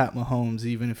think Pat Mahomes,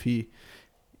 even if he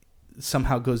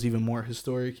somehow goes even more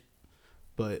historic,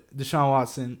 but Deshaun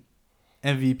Watson,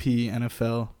 MVP,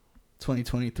 NFL,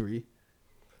 2023.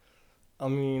 I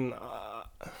mean,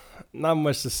 not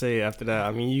much to say after that.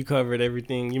 I mean, you covered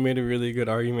everything. You made a really good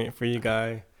argument for your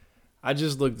guy. I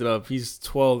just looked it up. He's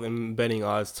 12 in betting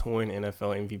odds to win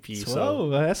NFL MVP. 12? So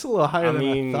That's a little higher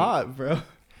than I thought, bro.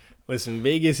 Listen,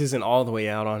 Vegas isn't all the way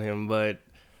out on him, but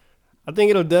I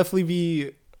think it'll definitely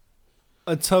be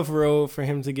a tough road for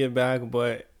him to get back.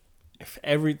 But if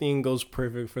everything goes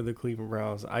perfect for the Cleveland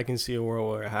Browns, I can see a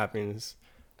world where it happens.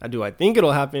 Now, do I think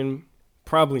it'll happen?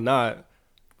 Probably not.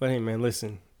 But hey, man,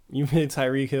 listen. You picked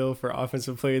Tyreek Hill for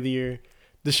Offensive Player of the Year,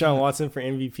 Deshaun Watson for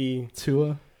MVP.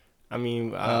 Tua? I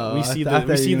mean, we see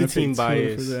the team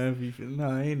bias. For the MVP.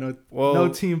 No, ain't no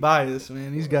team bias,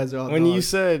 man. These guys are all when dogs. You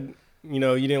said, you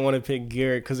didn't want to pick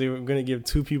Garrett because they were going to give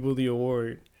 2 people the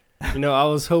award. I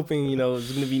was hoping, it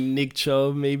was going to be Nick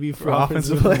Chubb maybe for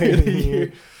Offensive Player of the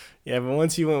Year. Yeah, but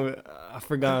once you went with, I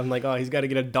forgot, I'm like, he's got to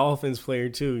get a Dolphins player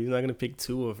too. He's not going to pick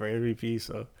Tua for MVP.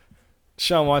 So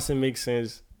Deshaun Watson makes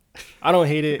sense. I don't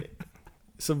hate it.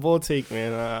 It's a bold take,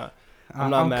 man. I'm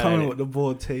not mad at it. I'm coming with the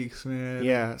bold takes, man.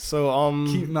 Yeah, so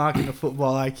keep knocking the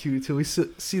football IQ till we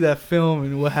see that film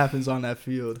and what happens on that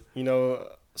field.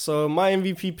 So my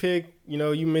MVP pick,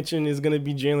 you mentioned is going to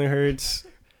be Jalen Hurts.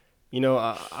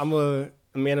 I'm a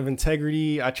man of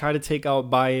integrity. I try to take out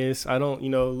bias. I don't,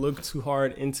 look too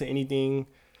hard into anything.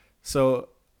 So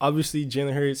obviously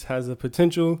Jalen Hurts has the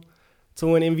potential to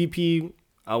win MVP.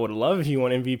 I would love if he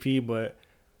won MVP, but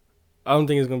I don't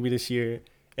think it's going to be this year.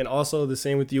 And also the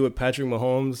same with you with Patrick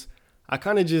Mahomes. I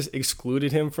kind of just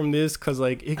excluded him from this because,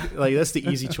 that's the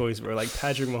easy choice, bro. Like,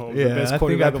 Patrick Mahomes, the best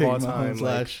quarterback of all time.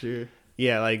 Last year.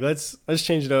 Yeah, let's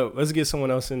change it up. Let's get someone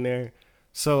else in there.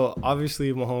 So,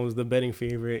 obviously, Mahomes, the betting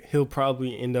favorite, he'll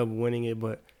probably end up winning it.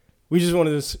 But we just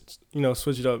wanted to,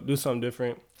 switch it up, do something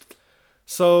different.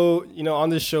 So, on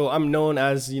this show, I'm known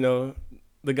as,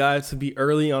 the guy to be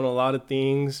early on a lot of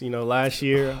things. Last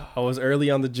year I was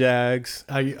early on the Jags.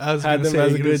 I was had them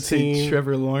as a good team.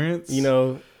 Trevor Lawrence.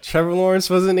 Trevor Lawrence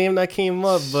was a name that came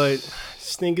up, but I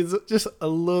just think it's just a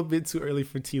little bit too early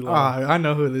for T-Law. I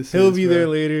know who this is. He'll be there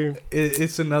later.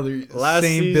 It's another last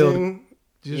same season, build.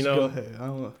 Just go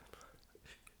ahead.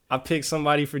 I picked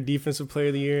somebody for Defensive Player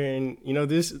of the Year, and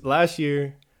this last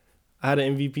year I had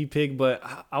an MVP pick, but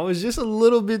I was just a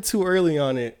little bit too early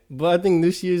on it. But I think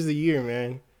this year's the year,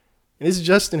 man. And it's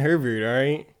Justin Herbert, all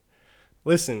right?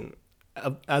 Listen,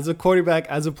 as a quarterback,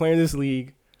 as a player in this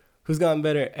league, who's gotten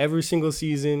better every single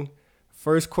season,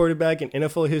 first quarterback in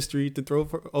NFL history to throw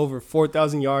for over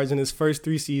 4,000 yards in his first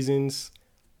 3 seasons.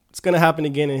 It's going to happen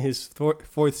again in his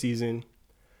 4th season.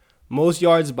 Most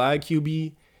yards by a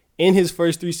QB in his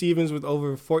first 3 seasons with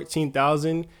over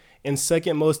 14,000. and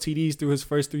second most TDs through his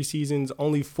first 3 seasons,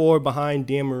 only 4 behind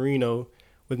Dan Marino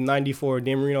with 94.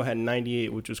 Dan Marino had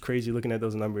 98, which was crazy looking at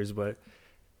those numbers. But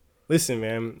listen,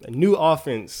 man, a new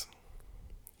offense.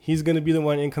 He's going to be the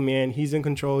one in command. He's in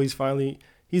control. He's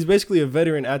basically a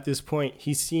veteran at this point.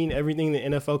 He's seen everything the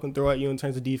NFL can throw at you in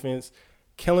terms of defense.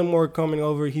 Kellen Moore coming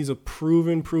over. He's a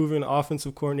proven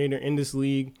offensive coordinator in this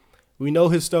league. We know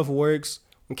his stuff works.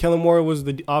 When Kellen Moore was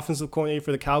the offensive coordinator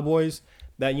for the Cowboys,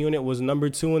 that unit was number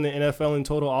 2 in the NFL in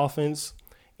total offense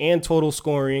and total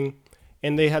scoring,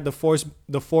 and they had the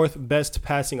fourth best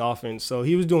passing offense. So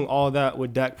he was doing all that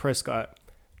with Dak Prescott.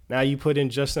 Now you put in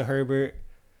Justin Herbert,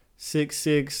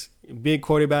 6'6", big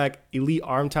quarterback, elite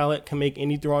arm talent, can make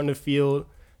any throw on the field,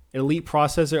 elite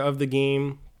processor of the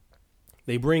game.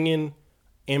 They bring in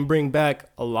and bring back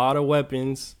a lot of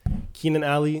weapons. Keenan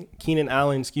Allen,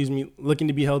 looking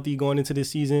to be healthy going into this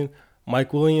season.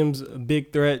 Mike Williams, a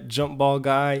big threat, jump ball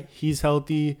guy. He's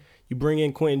healthy. You bring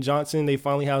in Quentin Johnson. They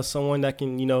finally have someone that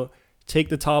can, take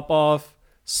the top off,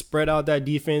 spread out that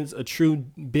defense, a true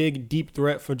big, deep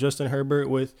threat for Justin Herbert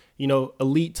with,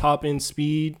 elite top-end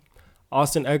speed.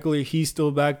 Austin Eckler, he's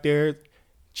still back there.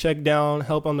 Check down,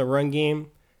 help on the run game.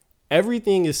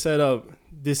 Everything is set up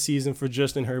this season for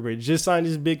Justin Herbert. Just signed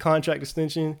his big contract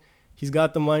extension. He's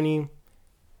got the money.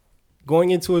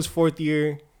 Going into his 4th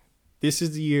year, this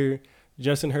is the year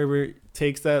Justin Herbert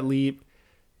takes that leap,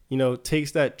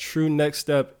 takes that true next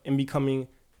step in becoming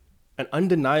an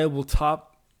undeniable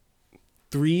top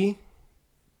 3,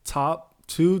 top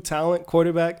 2 talent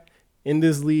quarterback in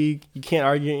this league. You can't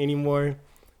argue anymore.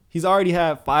 He's already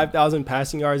had 5,000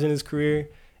 passing yards in his career.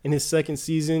 In his 2nd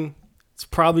season, it's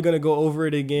probably going to go over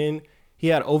it again. He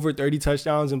had over 30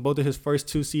 touchdowns in both of his first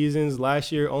 2 seasons.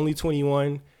 Last year, only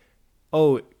 21.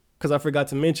 Oh, because I forgot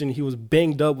to mention, he was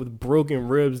banged up with broken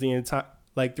ribs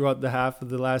throughout the half of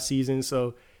the last season.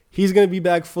 So he's going to be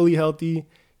back fully healthy.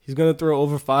 He's going to throw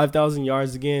over 5,000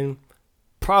 yards again,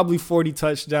 probably 40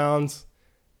 touchdowns.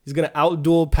 He's going to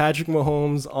outduel Patrick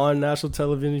Mahomes on national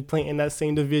television, playing in that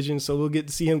same division. So we'll get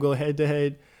to see him go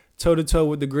head-to-head, toe-to-toe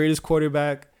with the greatest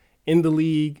quarterback in the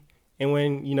league. And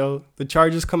when, the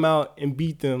Chargers come out and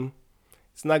beat them,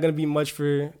 it's not going to be much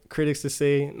for critics to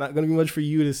say, not going to be much for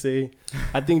you to say.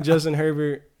 I think Justin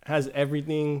Herbert has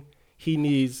everything he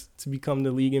needs to become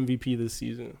the league MVP this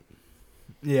season.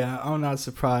 Yeah, I'm not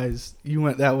surprised you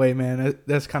went that way, man.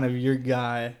 That's kind of your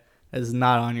guy that's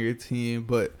not on your team,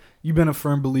 but you've been a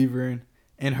firm believer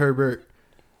in Herbert.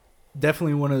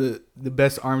 Definitely one of the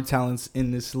best arm talents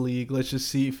in this league. Let's just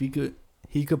see if he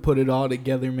could put it all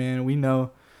together, man.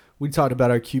 We talked about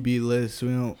our QB list.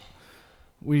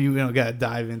 We don't got to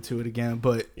dive into it again,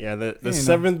 but yeah, the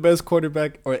 7th best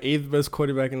quarterback or 8th best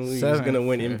quarterback in the league is going to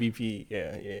win MVP.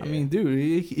 Yeah. I mean,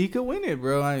 dude, he could win it,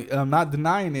 bro. I'm not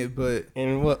denying it, but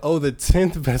and the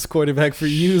 10th best quarterback for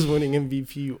you is winning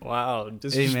MVP. Wow,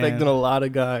 disrespecting a lot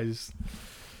of guys.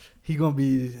 He gonna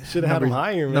be should have had him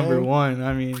higher, man. Number 1.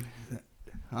 I mean,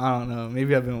 I don't know.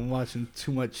 Maybe I've been watching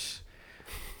too much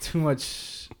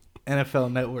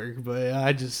NFL Network, but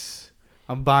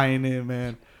I'm buying in,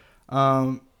 man.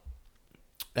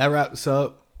 That wraps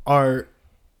up our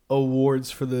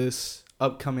awards for this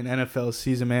upcoming NFL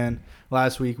season, man.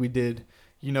 Last week we did,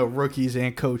 rookies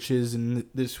and coaches, and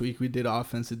this week we did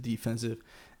offensive, defensive,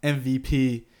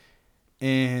 MVP,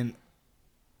 and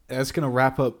that's going to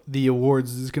wrap up the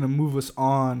awards. This is going to move us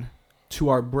on to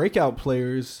our breakout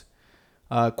players,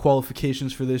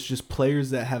 qualifications for this, just players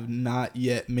that have not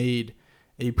yet made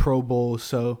a Pro Bowl.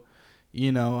 So,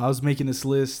 I was making this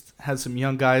list, had some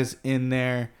young guys in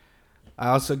there. I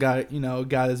also got, a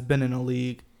guy that's been in the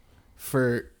league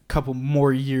for a couple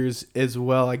more years as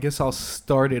well. I guess I'll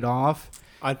start it off.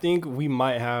 I think we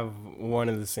might have one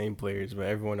of the same players, but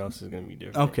everyone else is going to be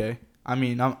different. Okay. I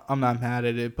mean, I'm not mad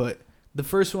at it, but the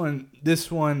first one,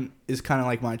 this one is kind of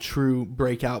like my true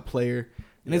breakout player,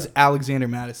 and it's Alexander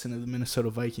Mattison of the Minnesota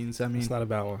Vikings. I mean, it's not a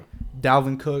bad one.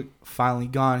 Dalvin Cook finally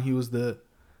gone. He was the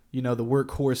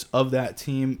workhorse of that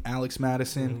team. Alex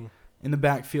Madison in the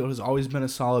backfield has always been a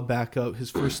solid backup.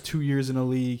 His first 2 years in the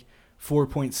league,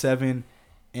 4.7,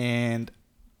 and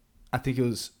I think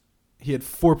he had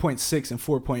 4.6 and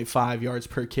 4.5 yards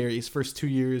per carry. His first 2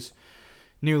 years,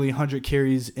 nearly 100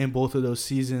 carries in both of those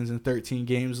seasons in 13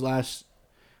 games.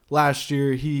 Last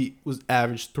year, he was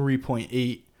averaged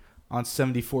 3.8 on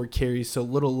 74 carries, so a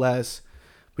little less.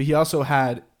 But he also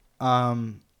had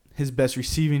his best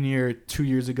receiving year 2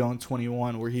 years ago in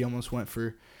 21, where he almost went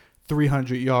for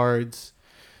 300 yards.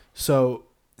 So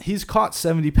he's caught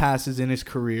 70 passes in his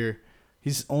career.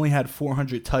 He's only had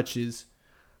 400 touches.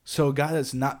 So a guy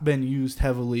that's not been used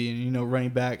heavily, and running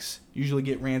backs usually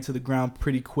get ran to the ground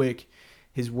pretty quick.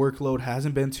 His workload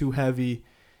hasn't been too heavy.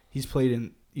 He's played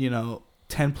in,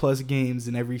 10-plus games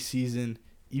in every season,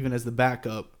 even as the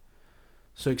backup.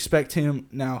 So expect him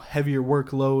now, heavier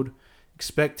workload.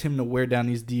 Expect him to wear down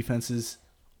these defenses.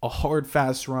 A hard,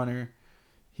 fast runner.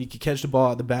 He could catch the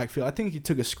ball out the backfield. I think he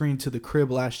took a screen to the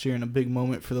crib last year in a big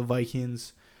moment for the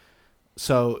Vikings.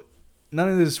 So none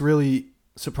of this really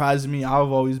surprises me.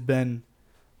 I've always been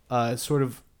sort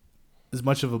of as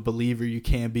much of a believer you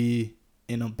can be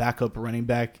in a backup running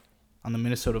back on the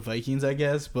Minnesota Vikings, I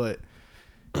guess. But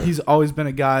he's always been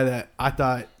a guy that I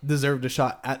thought deserved a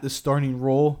shot at the starting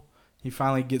role. He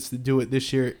finally gets to do it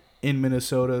this year in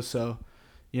Minnesota. So,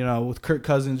 with Kirk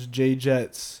Cousins, Jay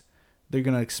Jets, they're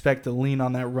going to expect to lean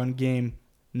on that run game.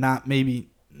 Not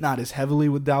as heavily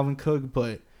with Dalvin Cook,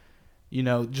 but,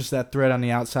 just that threat on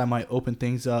the outside might open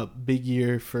things up. Big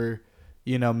year for,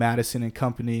 Madison and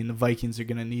company, and the Vikings are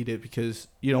going to need it because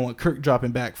you don't want Kirk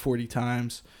dropping back 40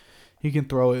 times. He can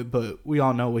throw it, but we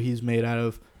all know what he's made out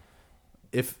of.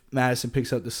 If Madison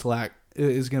picks up the slack,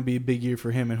 it's going to be a big year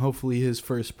for him and hopefully his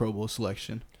first Pro Bowl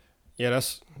selection. Yeah,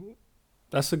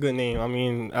 that's a good name. I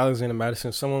mean, Alexander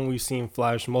Madison, someone we've seen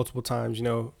flash multiple times,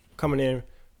 coming in,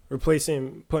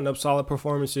 replacing, putting up solid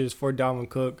performances for Dalvin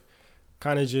Cook,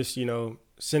 kind of just,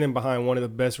 sitting behind one of the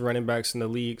best running backs in the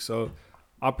league. So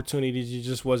opportunity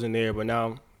just wasn't there, but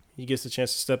now he gets the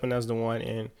chance to step in as the one,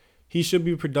 and he should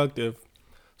be productive.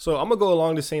 So I'm going to go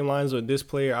along the same lines with this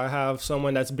player. I have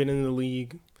someone that's been in the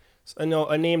league,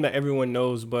 a name that everyone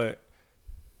knows, but,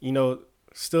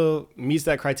 still meets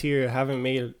that criteria, haven't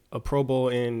made a Pro Bowl,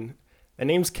 and the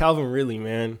name's Calvin Ridley,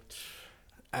 man.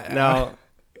 Now,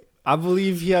 I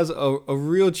believe he has a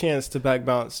real chance to back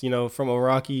bounce, from a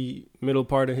rocky middle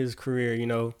part of his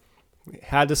career,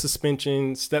 had the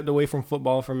suspension, stepped away from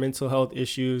football for mental health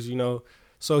issues,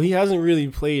 so he hasn't really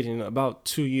played in about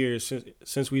 2 years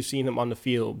since we've seen him on the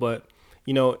field. But,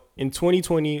 in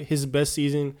 2020, his best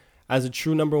season as a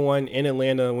true number one in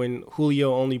Atlanta when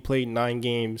Julio only played 9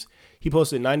 games, he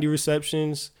posted 90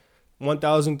 receptions,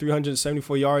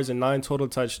 1,374 yards, and 9 total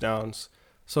touchdowns.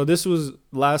 So this was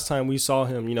last time we saw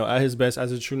him, at his best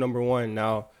as a true number one.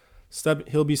 Now,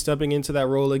 he'll be stepping into that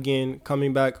role again,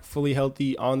 coming back fully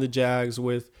healthy on the Jags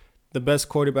with the best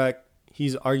quarterback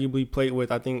he's arguably played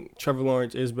with. I think Trevor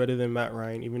Lawrence is better than Matt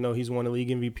Ryan, even though he's won a league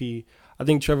MVP. I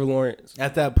think Trevor Lawrence...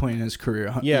 At that point in his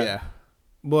career, yeah.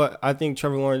 But I think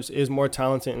Trevor Lawrence is more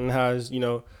talented and has,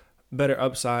 better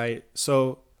upside.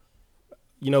 So...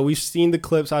 we've seen the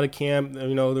clips out of camp,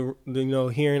 hearing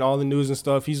all the news and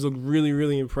stuff. He's looked really,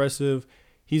 really impressive.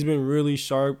 He's been really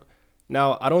sharp.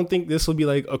 Now, I don't think this will be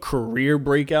like a career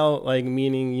breakout,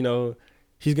 meaning,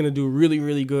 he's going to do really,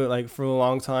 really good, for a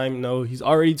long time. No, he's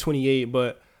already 28,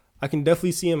 but I can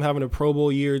definitely see him having a Pro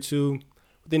Bowl year or two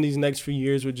within these next few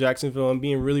years with Jacksonville and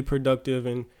being really productive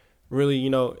and really,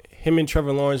 him and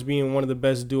Trevor Lawrence being one of the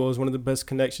best duos, one of the best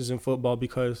connections in football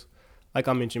because, like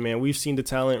I mentioned, man, we've seen the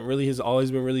talent really has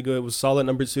always been really good. Was solid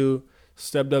number 2,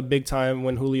 stepped up big time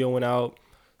when Julio went out.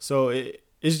 So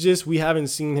it's just we haven't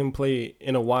seen him play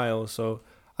in a while. So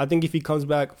I think if he comes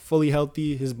back fully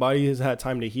healthy, his body has had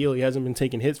time to heal. He hasn't been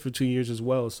taking hits for 2 years as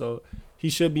well. So he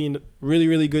should be in really,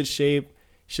 really good shape.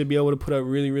 Should be able to put up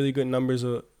really, really good numbers,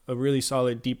 a really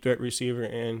solid deep threat receiver.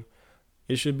 And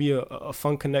it should be a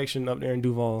fun connection up there in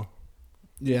Duval.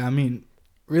 Yeah, I mean,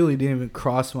 really didn't even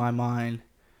cross my mind.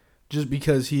 Just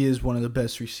because he is one of the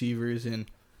best receivers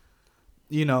and,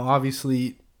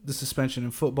 obviously the suspension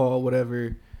in football,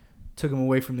 whatever, took him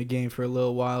away from the game for a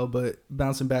little while. But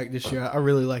bouncing back this year, I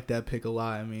really like that pick a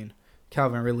lot. I mean,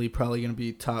 Calvin Ridley probably going to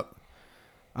be top,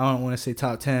 I don't want to say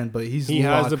top 10, but he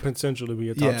has the potential to be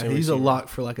a top 10 receiver. He's a lock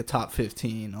for like a top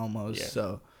 15 almost. Yeah.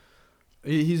 So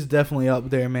he's definitely up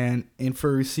there, man. And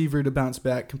for a receiver to bounce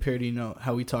back compared to,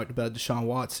 how we talked about Deshaun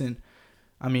Watson,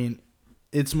 I mean,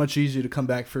 it's much easier to come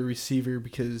back for a receiver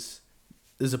because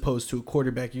as opposed to a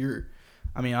quarterback, I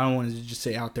don't want to just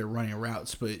say out there running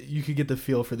routes, but you could get the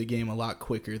feel for the game a lot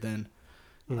quicker than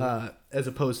as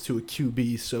opposed to a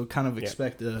QB. So kind of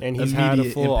expect and he's had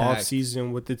a full off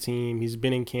season with the team. He's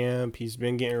been in camp. He's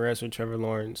been getting rest with Trevor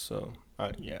Lawrence. So,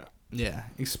 Yeah,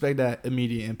 expect that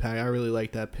immediate impact. I really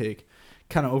like that pick.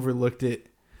 Kind of overlooked it.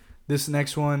 This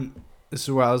next one, this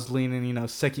is where I was leaning,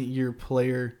 second-year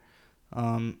player.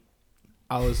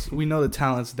 We know the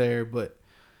talent's there, but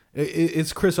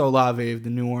it's Chris Olave of the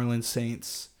New Orleans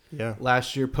Saints. Yeah.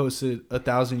 Last year posted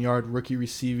 1,000-yard rookie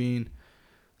receiving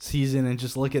season, and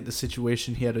just look at the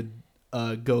situation he had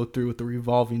to go through with the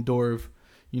revolving door of,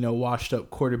 washed-up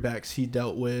quarterbacks he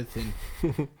dealt with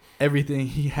and everything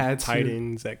he had. Tight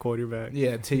ends at quarterback.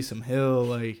 Yeah, Taysom Hill.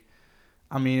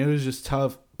 I mean, it was just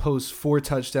tough. Post 4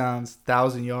 touchdowns,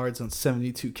 1,000 yards on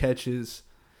 72 catches.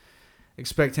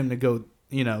 Expect him to go,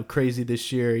 crazy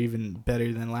this year, even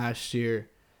better than last year.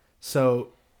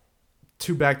 So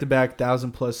 2 back-to-back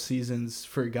 1,000-plus seasons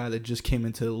for a guy that just came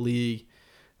into the league.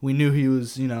 We knew he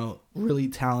was, really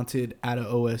talented out of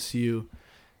OSU.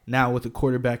 Now with a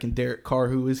quarterback in Derek Carr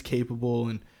who is capable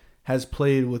and has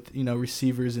played with,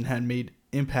 receivers and had made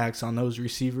impacts on those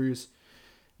receivers.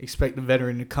 Expect the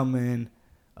veteran to come in,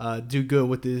 do good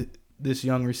with this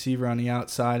young receiver on the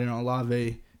outside, and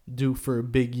Olave due for a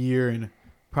big year and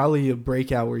probably a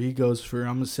breakout where he goes for,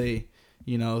 I'm going to say,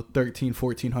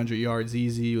 1,400 yards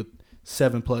easy with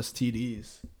 7+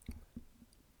 TDs.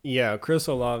 Yeah, Chris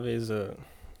Olave is a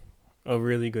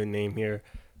really good name here.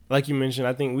 Like you mentioned,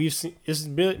 I think we've seen it's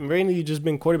mainly just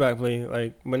been quarterback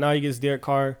play. But now he gets Derek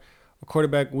Carr, a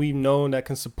quarterback we've known that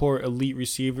can support elite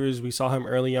receivers. We saw him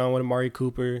early on with Amari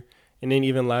Cooper, and then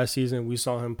even last season we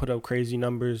saw him put up crazy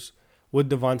numbers with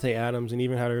Devontae Adams, and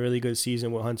even had a really good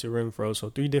season with Hunter Renfrow. So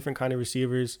 3 different kind of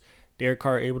receivers. Derek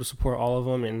Carr able to support all of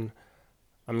them, and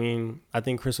I mean, I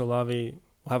think Chris Olave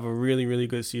will have a really, really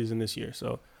good season this year.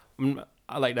 So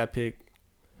I like that pick.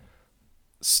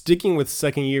 Sticking with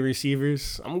second-year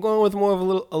receivers, I'm going with more of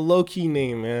a low-key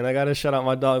name, man. I got to shout out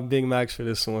my dog Big Max for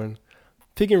this one.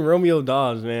 Picking Romeo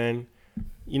Doubs, man.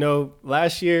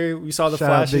 Last year we saw the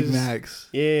flashes. Shout out Big Max.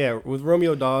 Yeah, with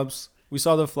Romeo Doubs, we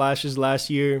saw the flashes last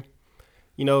year.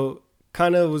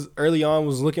 Kind of was early on,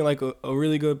 was looking like a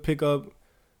really good pickup.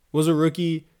 Was a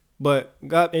rookie, but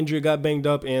got injured, got banged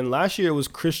up. And last year it was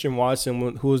Christian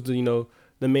Watson, who was the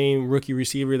main rookie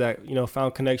receiver that,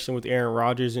 found connection with Aaron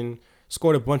Rodgers and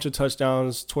scored a bunch of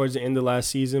touchdowns towards the end of last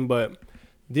season. But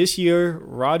this year,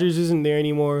 Rodgers isn't there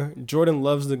anymore. Jordan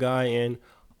loves the guy, and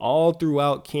all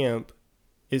throughout camp,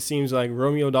 it seems like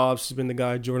Romeo Doubs has been the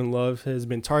guy Jordan Love has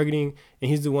been targeting, and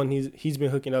he's the one he's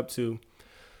been hooking up to.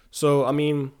 So, I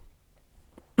mean,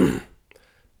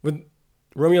 with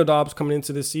Romeo Doubs coming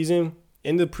into this season,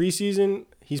 in the preseason,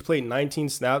 he's played 19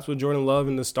 snaps with Jordan Love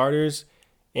in the starters,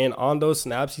 and on those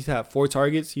snaps, he's had 4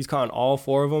 targets. He's caught all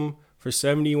 4 of them for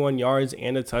 71 yards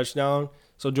and a touchdown.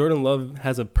 So Jordan Love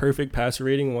has a perfect passer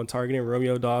rating when targeting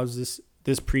Romeo Doubs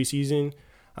this preseason.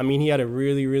 I mean, he had a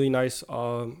really, really nice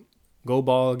go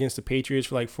ball against the Patriots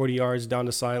for like 40 yards down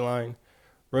the sideline.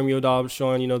 Romeo Doubs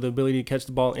showing, the ability to catch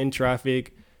the ball in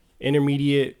traffic,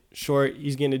 intermediate, short.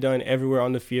 He's getting it done everywhere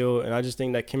on the field. And I just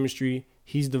think that chemistry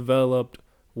he's developed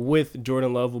with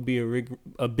Jordan Love will be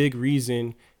a big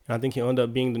reason. And I think he'll end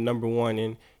up being the number 1.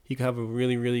 And he could have a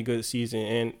really, really good season.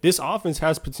 And this offense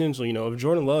has potential, if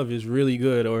Jordan Love is really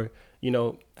good or,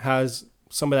 has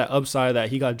some of that upside that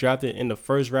he got drafted in the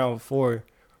first round for,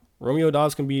 Romeo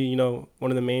Doubs can be,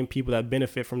 one of the main people that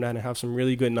benefit from that and have some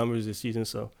really good numbers this season.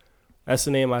 So that's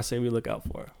the name I say we look out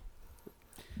for.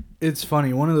 It's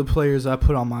funny. One of the players I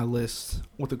put on my list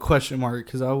with a question mark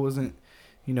because I wasn't,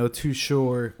 too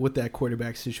sure with that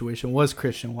quarterback situation was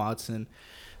Christian Watson.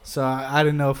 So I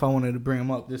didn't know if I wanted to bring him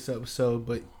up this episode,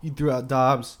 but you threw out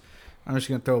Doubs. I'm just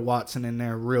going to throw Watson in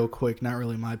there real quick. Not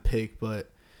really my pick, but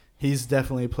he's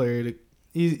definitely a player.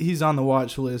 He's on the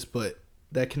watch list, but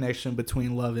that connection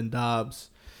between Love and Doubs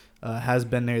has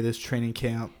been there this training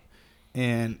camp.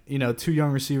 And, 2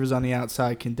 young receivers on the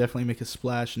outside can definitely make a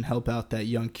splash and help out that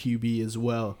young QB as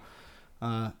well.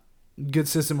 Good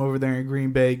system over there in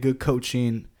Green Bay, good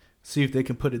coaching. See if they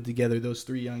can put it together, those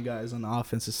 3 young guys on the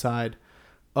offensive side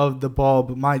of the ball.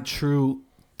 But my true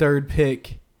third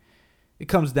pick, it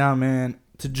comes down, man,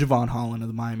 to Javon Holland of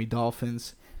the Miami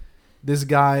Dolphins. This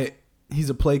guy, he's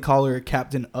a play caller, a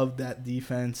captain of that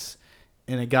defense,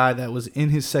 and a guy that was in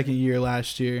his second year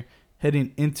last year,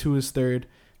 heading into his third.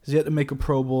 He's yet to make a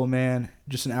Pro Bowl, man.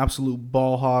 Just an absolute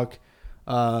ball hawk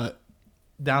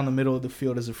down the middle of the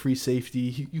field as a free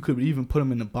safety. You could even put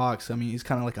him in the box. I mean, he's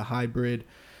kind of like a hybrid.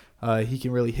 He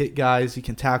can really hit guys. He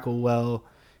can tackle well.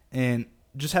 And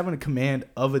just having a command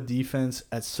of a defense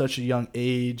at such a young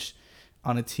age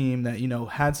on a team that,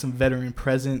 had some veteran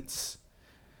presence.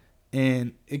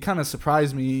 And it kind of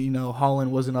surprised me,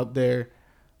 Holland wasn't up there.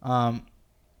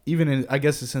 Even in, I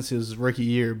guess, since his rookie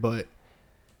year. But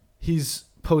he's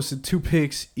posted 2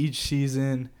 picks each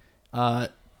season.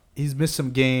 He's missed some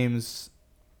games.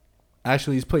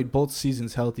 Actually, he's played both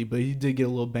seasons healthy, but he did get a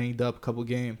little banged up a couple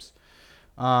games.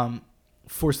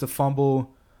 Forced a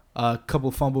fumble, a couple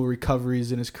fumble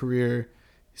recoveries in his career.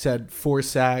 He's had 4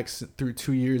 sacks through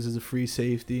 2 years as a free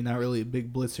safety. Not really a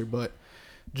big blitzer, but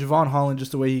Javon Holland,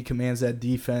 just the way he commands that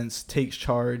defense, takes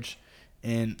charge,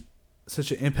 and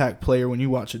such an impact player when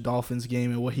you watch a Dolphins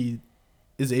game and what he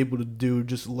is able to do,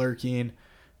 just lurking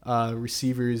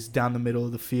receivers down the middle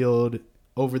of the field,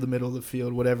 over the middle of the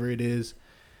field, whatever it is.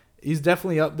 He's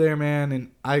definitely up there, man,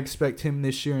 and I expect him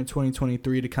this year in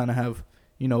 2023 to kind of have,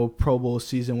 a Pro Bowl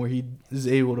season where he is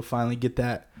able to finally get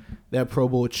that Pro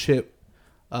Bowl chip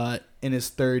in his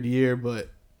third year. But,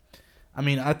 I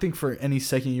mean, I think for any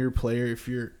second-year player, if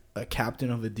you're a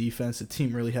captain of a defense, the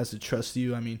team really has to trust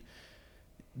you. I mean,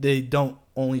 they don't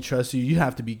only trust you. You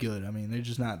have to be good. I mean, they're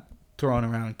just not throwing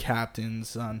around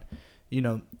captains on,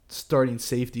 starting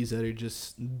safeties that are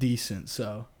just decent.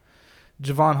 So,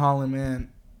 Javon Holland,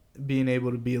 man, being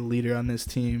able to be a leader on this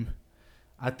team,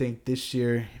 I think this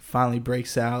year finally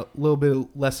breaks out. A little bit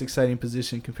less exciting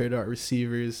position compared to our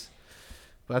receivers.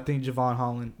 But I think Javon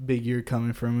Holland, big year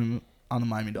coming from him on the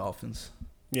Miami Dolphins.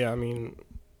 Yeah, I mean,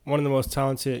 one of the most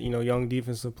talented, young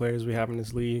defensive players we have in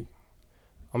this league.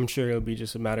 I'm sure it'll be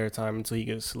just a matter of time until he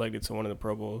gets selected to one of the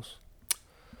Pro Bowls.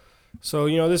 So,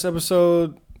 this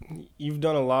episode, you've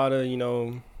done a lot of,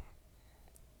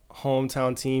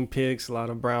 hometown team picks, a lot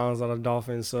of Browns, a lot of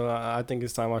Dolphins. So I think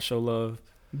it's time I show love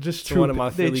to one of my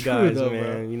Philly guys, though,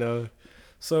 man.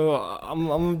 So I'm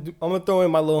gonna throw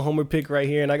in my little homer pick right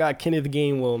here, and I got Kenneth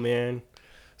Gainwell, man.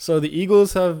 So the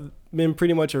Eagles have been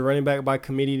pretty much a running back by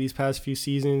committee these past few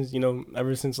seasons.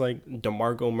 Ever since like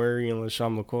DeMarco Murray and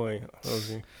LaShawn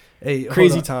McCoy. Hey,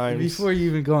 crazy times. Before you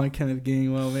even go on Kenneth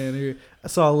Gainwell, man, I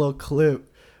saw a little clip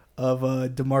of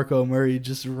DeMarco Murray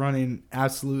just running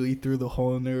absolutely through the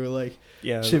hole, and they were like,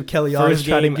 Chip Kelly always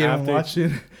trying to get him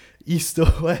watching east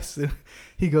to west, and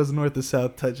he goes north to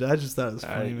south touch. I just thought it was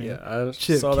funny, man. I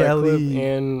saw Kelly. That clip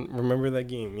and remember that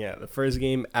game. Yeah, the first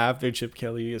game after Chip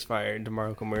Kelly was fired,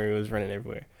 DeMarco Murray was running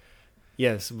everywhere.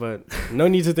 Yes, but no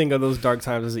need to think of those dark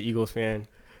times as an Eagles fan.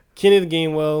 Kenneth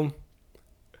Gainwell,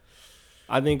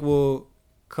 I think, will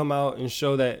come out and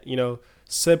show that,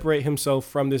 separate himself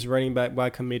from this running back by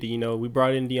committee. We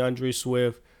brought in DeAndre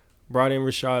Swift, brought in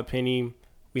Rashad Penny.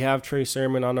 We have Trey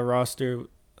Sermon on the roster,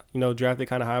 drafted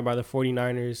kind of high by the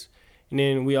 49ers. And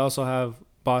then we also have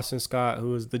Boston Scott,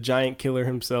 who is the giant killer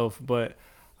himself. But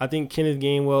I think Kenneth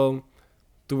Gainwell,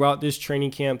 throughout this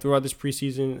training camp, throughout this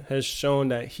preseason, has shown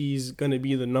that he's going to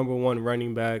be the number one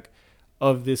running back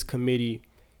of this committee.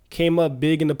 Came up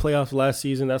big in the playoffs last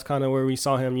season. That's kind of where we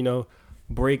saw him,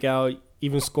 break out,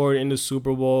 even scored in the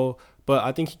Super Bowl. But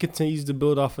I think he continues to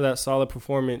build off of that solid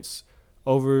performance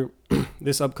over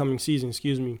this upcoming season.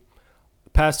 The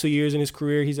past 2 years in his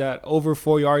career, he's at over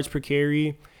 4 yards per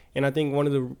carry. And I think one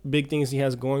of the big things he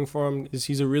has going for him is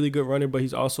he's a really good runner, but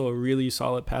he's also a really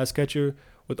solid pass catcher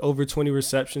with over 20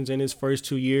 receptions in his first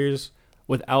 2 years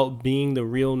without being the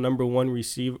real number one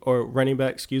receiver or running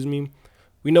back,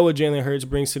 We know what Jalen Hurts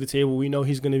brings to the table. We know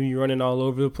he's going to be running all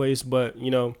over the place, but,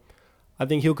 I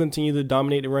think he'll continue to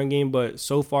dominate the run game. But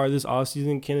so far this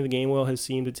offseason, Kenneth Gainwell has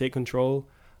seemed to take control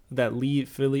of that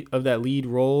lead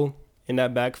role in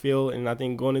that backfield. And I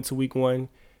think going into week 1,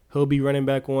 he'll be running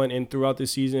back 1. And throughout the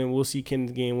season, we'll see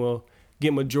Kenneth Gainwell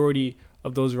get majority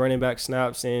of those running back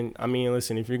snaps. And, I mean,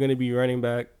 listen, if you're going to be running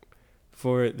back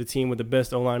for the team with the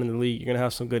best O-line in the league, you're going to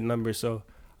have some good numbers. So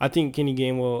I think Kenny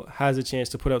Gainwell has a chance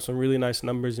to put up some really nice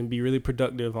numbers and be really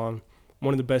productive on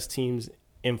one of the best teams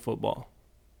in football.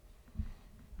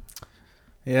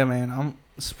 Yeah, man, I'm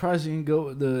surprised you didn't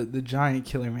go with the giant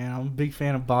killer, man. I'm a big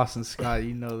fan of Boston Scott.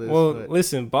 You know this. Well,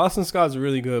 listen, Boston Scott's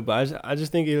really good, but I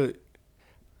just think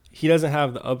he doesn't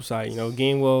have the upside.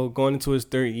 Gainwell going into his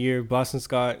third year, Boston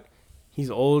Scott,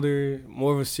 he's older,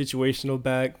 more of a situational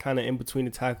back, kind of in between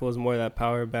the tackles, more of that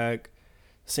power back.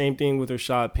 Same thing with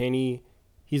Rashad Penny.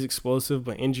 He's explosive,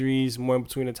 but injuries, more in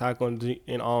between the tackle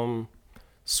and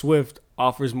Swift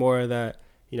offers more of that,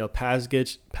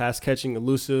 pass catching,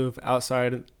 elusive,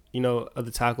 outside, of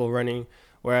the tackle running.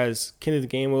 Whereas Kenneth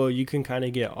Gainwell, you can kind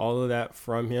of get all of that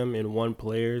from him in one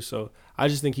player. So I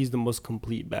just think he's the most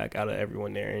complete back out of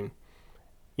everyone there. And,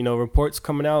 reports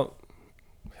coming out,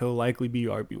 he'll likely be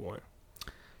RB1.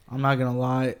 I'm not going to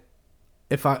lie.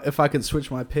 If I could switch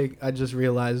my pick, I just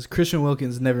realized Christian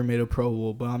Wilkins never made a Pro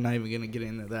Bowl, but I'm not even going to get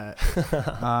into that.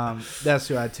 That's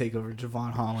who I'd take over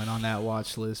Javon Holland on that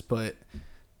watch list, but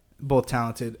both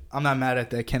talented. I'm not mad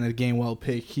at that Kenneth Gainwell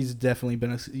pick. He's definitely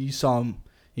been you saw him,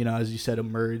 as you said,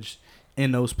 emerge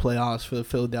in those playoffs for the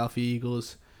Philadelphia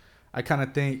Eagles. I kind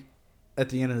of think at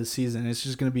the end of the season, it's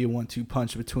just going to be a 1-2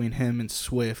 punch between him and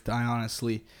Swift. I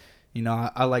honestly,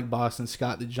 I like Boston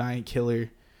Scott, the giant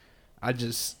killer. I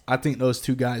think those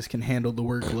two guys can handle the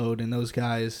workload, and those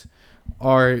guys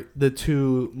are the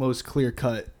two most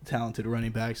clear-cut talented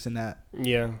running backs in that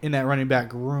running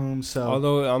back room. So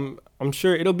although I'm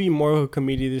sure it'll be more of a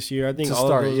committee this year. I think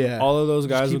all of those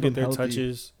guys will get their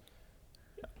touches.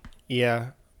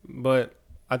 Yeah, but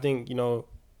I think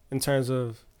in terms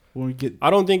of when we get. I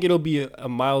don't think it'll be a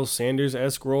Miles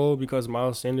Sanders-esque role because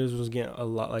Miles Sanders was getting a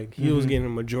lot, like he was getting a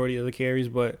majority of the carries.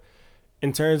 But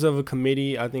in terms of a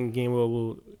committee, I think Gainwell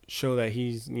will show that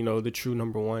he's, the true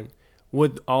number one.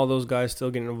 With all those guys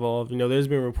still getting involved, there's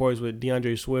been reports with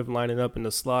DeAndre Swift lining up in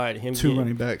the slot, Two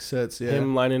running back sets, yeah.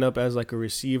 Him lining up as like a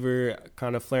receiver,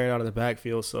 kind of flaring out of the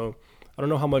backfield. So I don't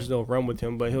know how much they'll run with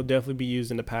him, but he'll definitely be used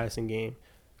in the passing game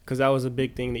because that was a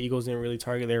big thing. The Eagles didn't really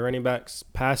target their running backs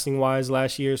passing-wise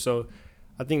last year, so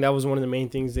I think that was one of the main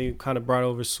things they kind of brought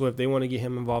over Swift. They want to get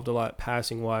him involved a lot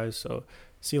passing-wise, so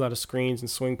see a lot of screens and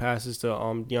swing passes to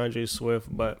DeAndre Swift.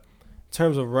 But in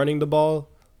terms of running the ball,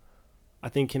 I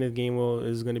think Kenneth Gainwell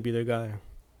is going to be their guy.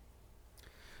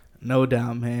 No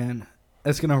doubt, man.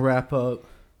 That's going to wrap up,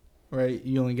 right?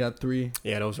 You only got 3.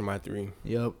 Yeah, those are my 3.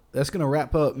 Yep. That's going to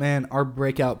wrap up, man, our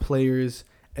breakout players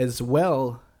as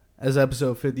well as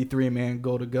episode 53, man.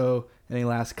 Go to go. Any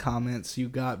last comments you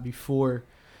got before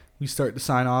we start to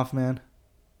sign off, man?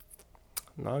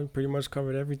 No, we pretty much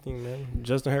covered everything, man.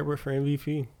 Justin Herbert for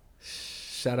MVP.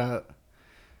 Shout out.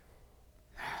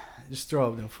 Just throw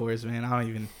up them fours, man. I don't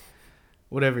even...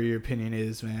 Whatever your opinion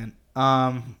is, man.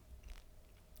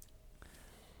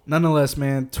 Nonetheless,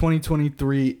 man,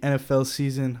 2023 NFL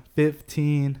season,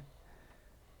 15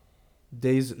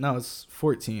 days. No, it's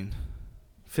 14.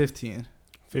 15.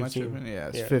 15. Yeah,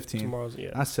 it's 15. Tomorrow's,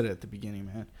 yeah. I said it at the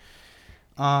beginning,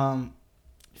 man.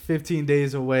 15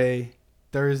 days away,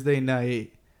 Thursday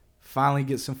night. Finally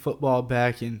get some football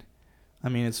back. And, I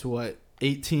mean, it's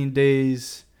 18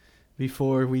 days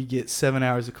before we get 7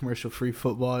 hours of commercial-free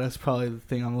football. That's probably the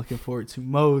thing I'm looking forward to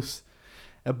most.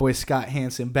 That boy Scott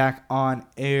Hansen back on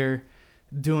air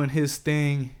doing his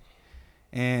thing.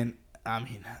 And, I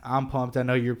mean, I'm pumped. I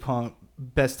know you're pumped.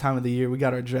 Best time of the year. We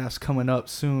got our drafts coming up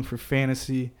soon for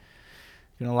fantasy.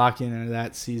 Going to lock in into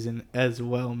that season as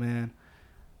well, man.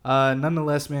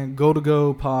 Nonetheless, man,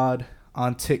 go pod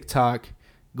on TikTok.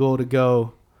 Go,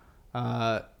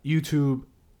 YouTube,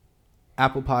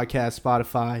 Apple Podcasts,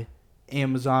 Spotify,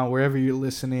 Amazon, wherever you're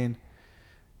listening.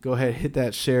 Go ahead, hit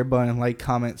that share button, like,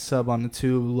 comment, sub on the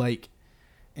tube, like,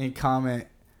 and comment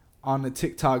on the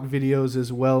TikTok videos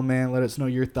as well, man. Let us know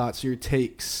your thoughts, your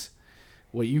takes,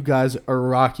 what you guys are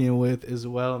rocking with as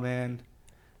well, man.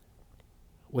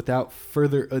 Without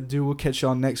further ado, we'll catch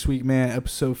y'all next week, man.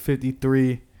 Episode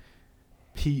 53.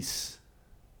 Peace.